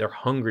 that they're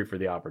hungry for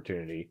the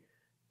opportunity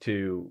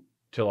to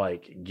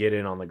like get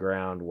in on the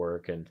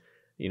groundwork and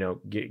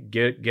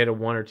get a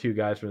one or two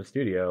guys from the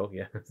studio.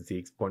 Yeah,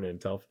 Zeke's pointing at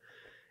himself.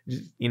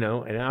 And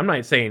I'm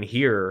not saying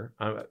here,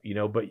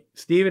 but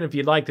Steven, if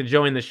you'd like to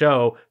join the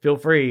show, feel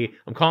free.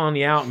 I'm calling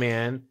you out,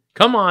 man.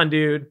 Come on,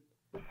 dude.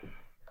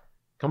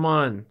 Come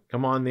on,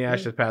 the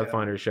Ashes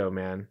Pathfinder show,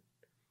 man.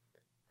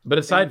 But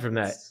aside from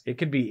that, it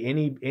could be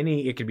any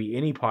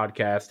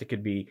podcast. It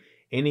could be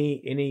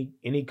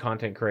any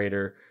content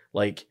creator.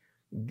 Like,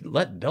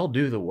 they'll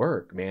do the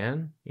work,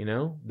 man.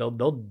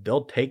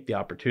 They'll take the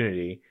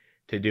opportunity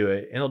to do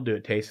it, and they'll do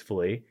it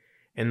tastefully,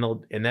 and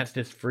that's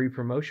just free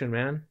promotion,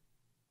 man,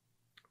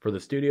 for the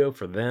studio,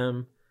 for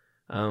them.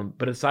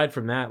 But aside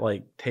from that,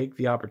 like, take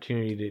the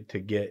opportunity to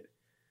get.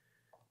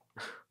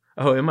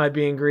 Oh, am I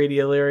being greedy,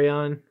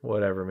 Illyrion?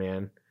 Whatever,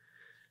 man.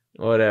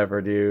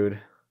 Whatever, dude.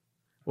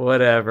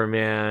 Whatever,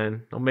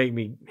 man. Don't make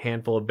me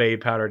handful of baby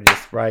powder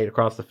just right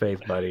across the face,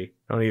 buddy.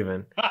 Don't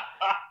even.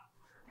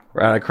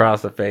 Right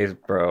across the face,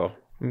 bro.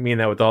 I mean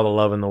that with all the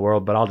love in the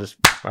world, but I'll just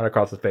right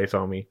across the face,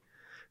 homie.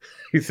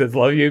 He says,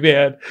 love you,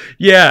 man.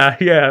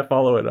 Yeah.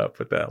 Follow it up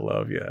with that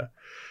love, yeah.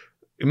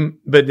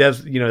 But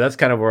that's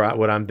kind of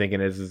what I'm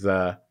thinking is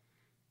I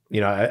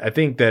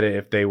think that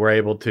if they were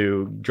able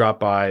to drop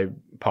by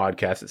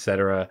podcasts,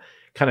 etc.,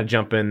 kind of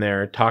jump in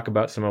there, talk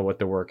about some of what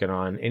they're working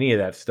on, any of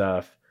that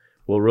stuff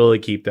will really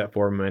keep that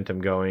forward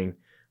momentum going.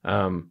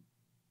 And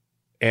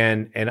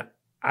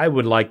I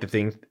would like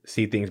to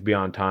see things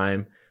beyond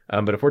time.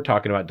 But if we're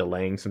talking about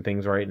delaying some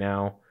things right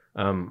now,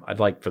 I'd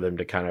like for them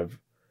to kind of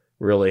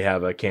really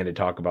have a candid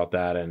talk about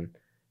that and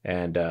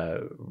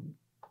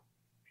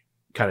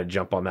kind of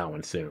jump on that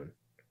one soon.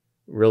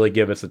 Really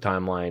give us a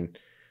timeline.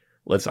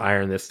 Let's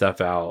iron this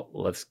stuff out.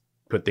 Let's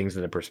put things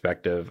into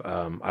perspective.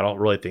 I don't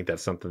really think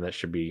that's something that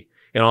should be,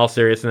 in all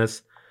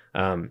seriousness,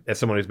 as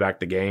someone who's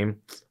backed the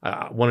game,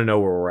 I want to know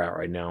where we're at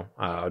right now.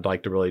 I'd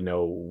like to really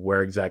know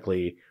where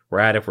exactly we're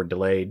at. If we're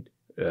delayed,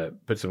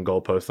 put some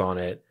goalposts on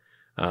it,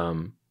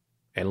 and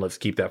let's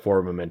keep that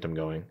forward momentum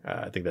going.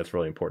 I think that's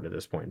really important at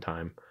this point in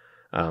time.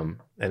 And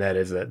that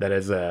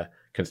is a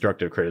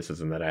constructive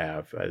criticism that I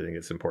have. I think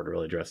it's important to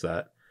really address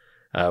that.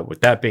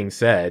 With that being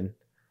said,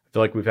 I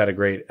feel like we've had a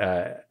great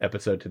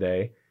episode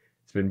today.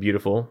 It's been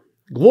beautiful.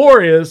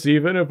 Glorious,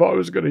 even if I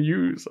was going to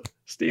use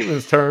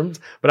Steven's terms,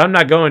 but I'm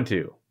not going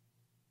to.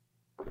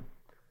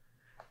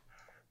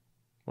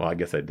 Well, I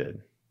guess I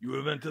did. You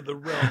have entered the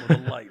realm of the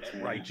light,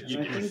 righteous,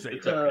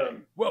 Crusader.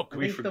 Welcome.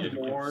 I think the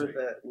more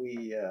that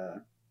we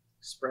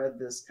spread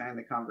this kind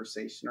of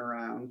conversation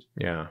around,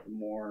 the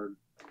more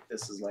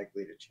this is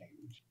likely to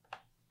change.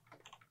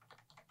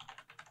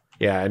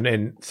 Yeah,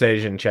 and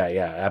Sage in chat,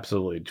 yeah,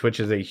 absolutely. Twitch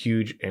is a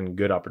huge and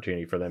good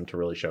opportunity for them to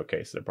really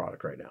showcase their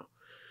product right now.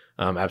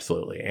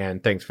 Absolutely.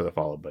 And thanks for the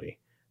follow, buddy.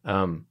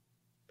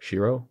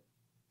 Shiro?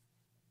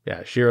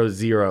 Yeah, Shiro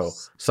Zero,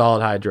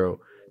 Solid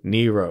Hydro,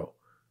 Nero.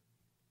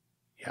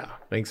 Yeah,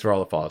 thanks for all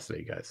the follows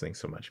today, guys. Thanks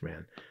so much,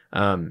 man.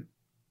 I'm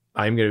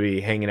going to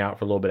be hanging out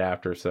for a little bit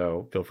after,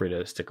 so feel free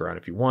to stick around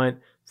if you want.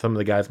 Some of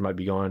the guys might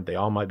be going. They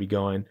all might be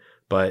going,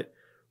 but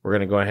we're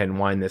going to go ahead and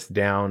wind this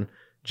down.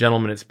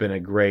 Gentlemen, it's been a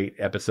great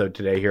episode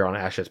today here on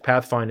Ashes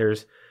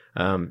Pathfinders.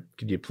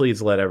 Could you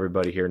please let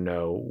everybody here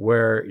know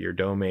where your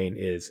domain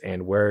is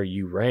and where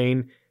you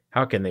reign?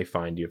 How can they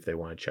find you if they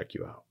want to check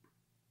you out?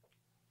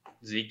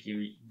 Zeke,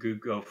 you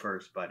go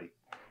first, buddy.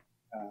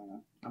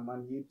 I'm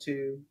on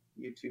YouTube,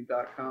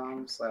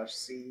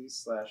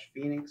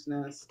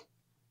 youtube.com/c/PhoenixNest.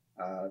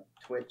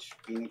 Twitch,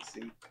 Phoenix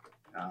Zeke.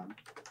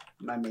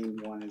 My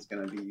main one is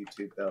going to be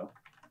YouTube, though.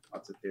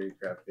 Lots of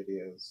Theorycraft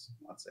videos,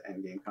 lots of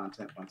endgame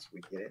content once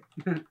we get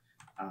it.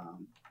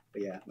 But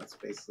yeah, that's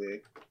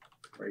basically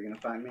where you're going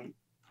to find me.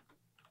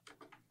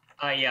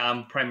 Yeah,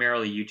 I'm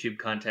primarily YouTube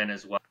content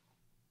as well.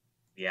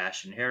 The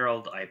Ashen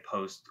Herald. I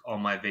post all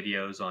my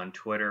videos on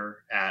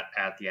Twitter at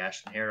the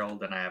Ashen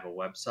Herald, and I have a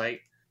website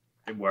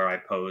where I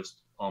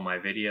post all my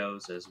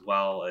videos as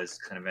well as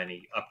kind of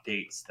any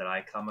updates that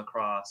I come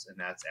across, and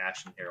that's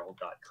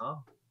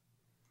ashenherald.com.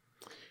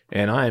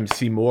 And I am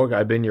C. Morg.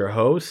 I've been your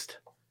host.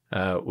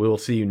 We will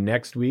see you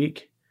next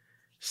week.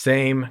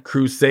 Same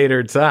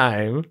Crusader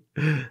time,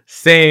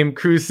 same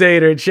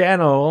Crusader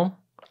channel,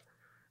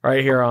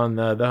 right here on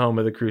the home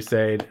of the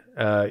Crusade.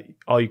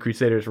 All you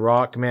Crusaders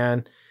rock,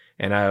 man.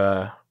 And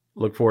I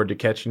look forward to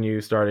catching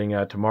you starting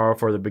tomorrow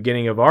for the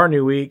beginning of our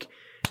new week.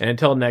 And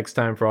until next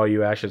time, for all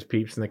you Ashes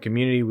peeps in the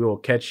community, we will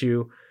catch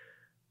you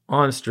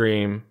on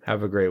stream.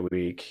 Have a great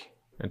week.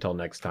 Until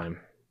next time.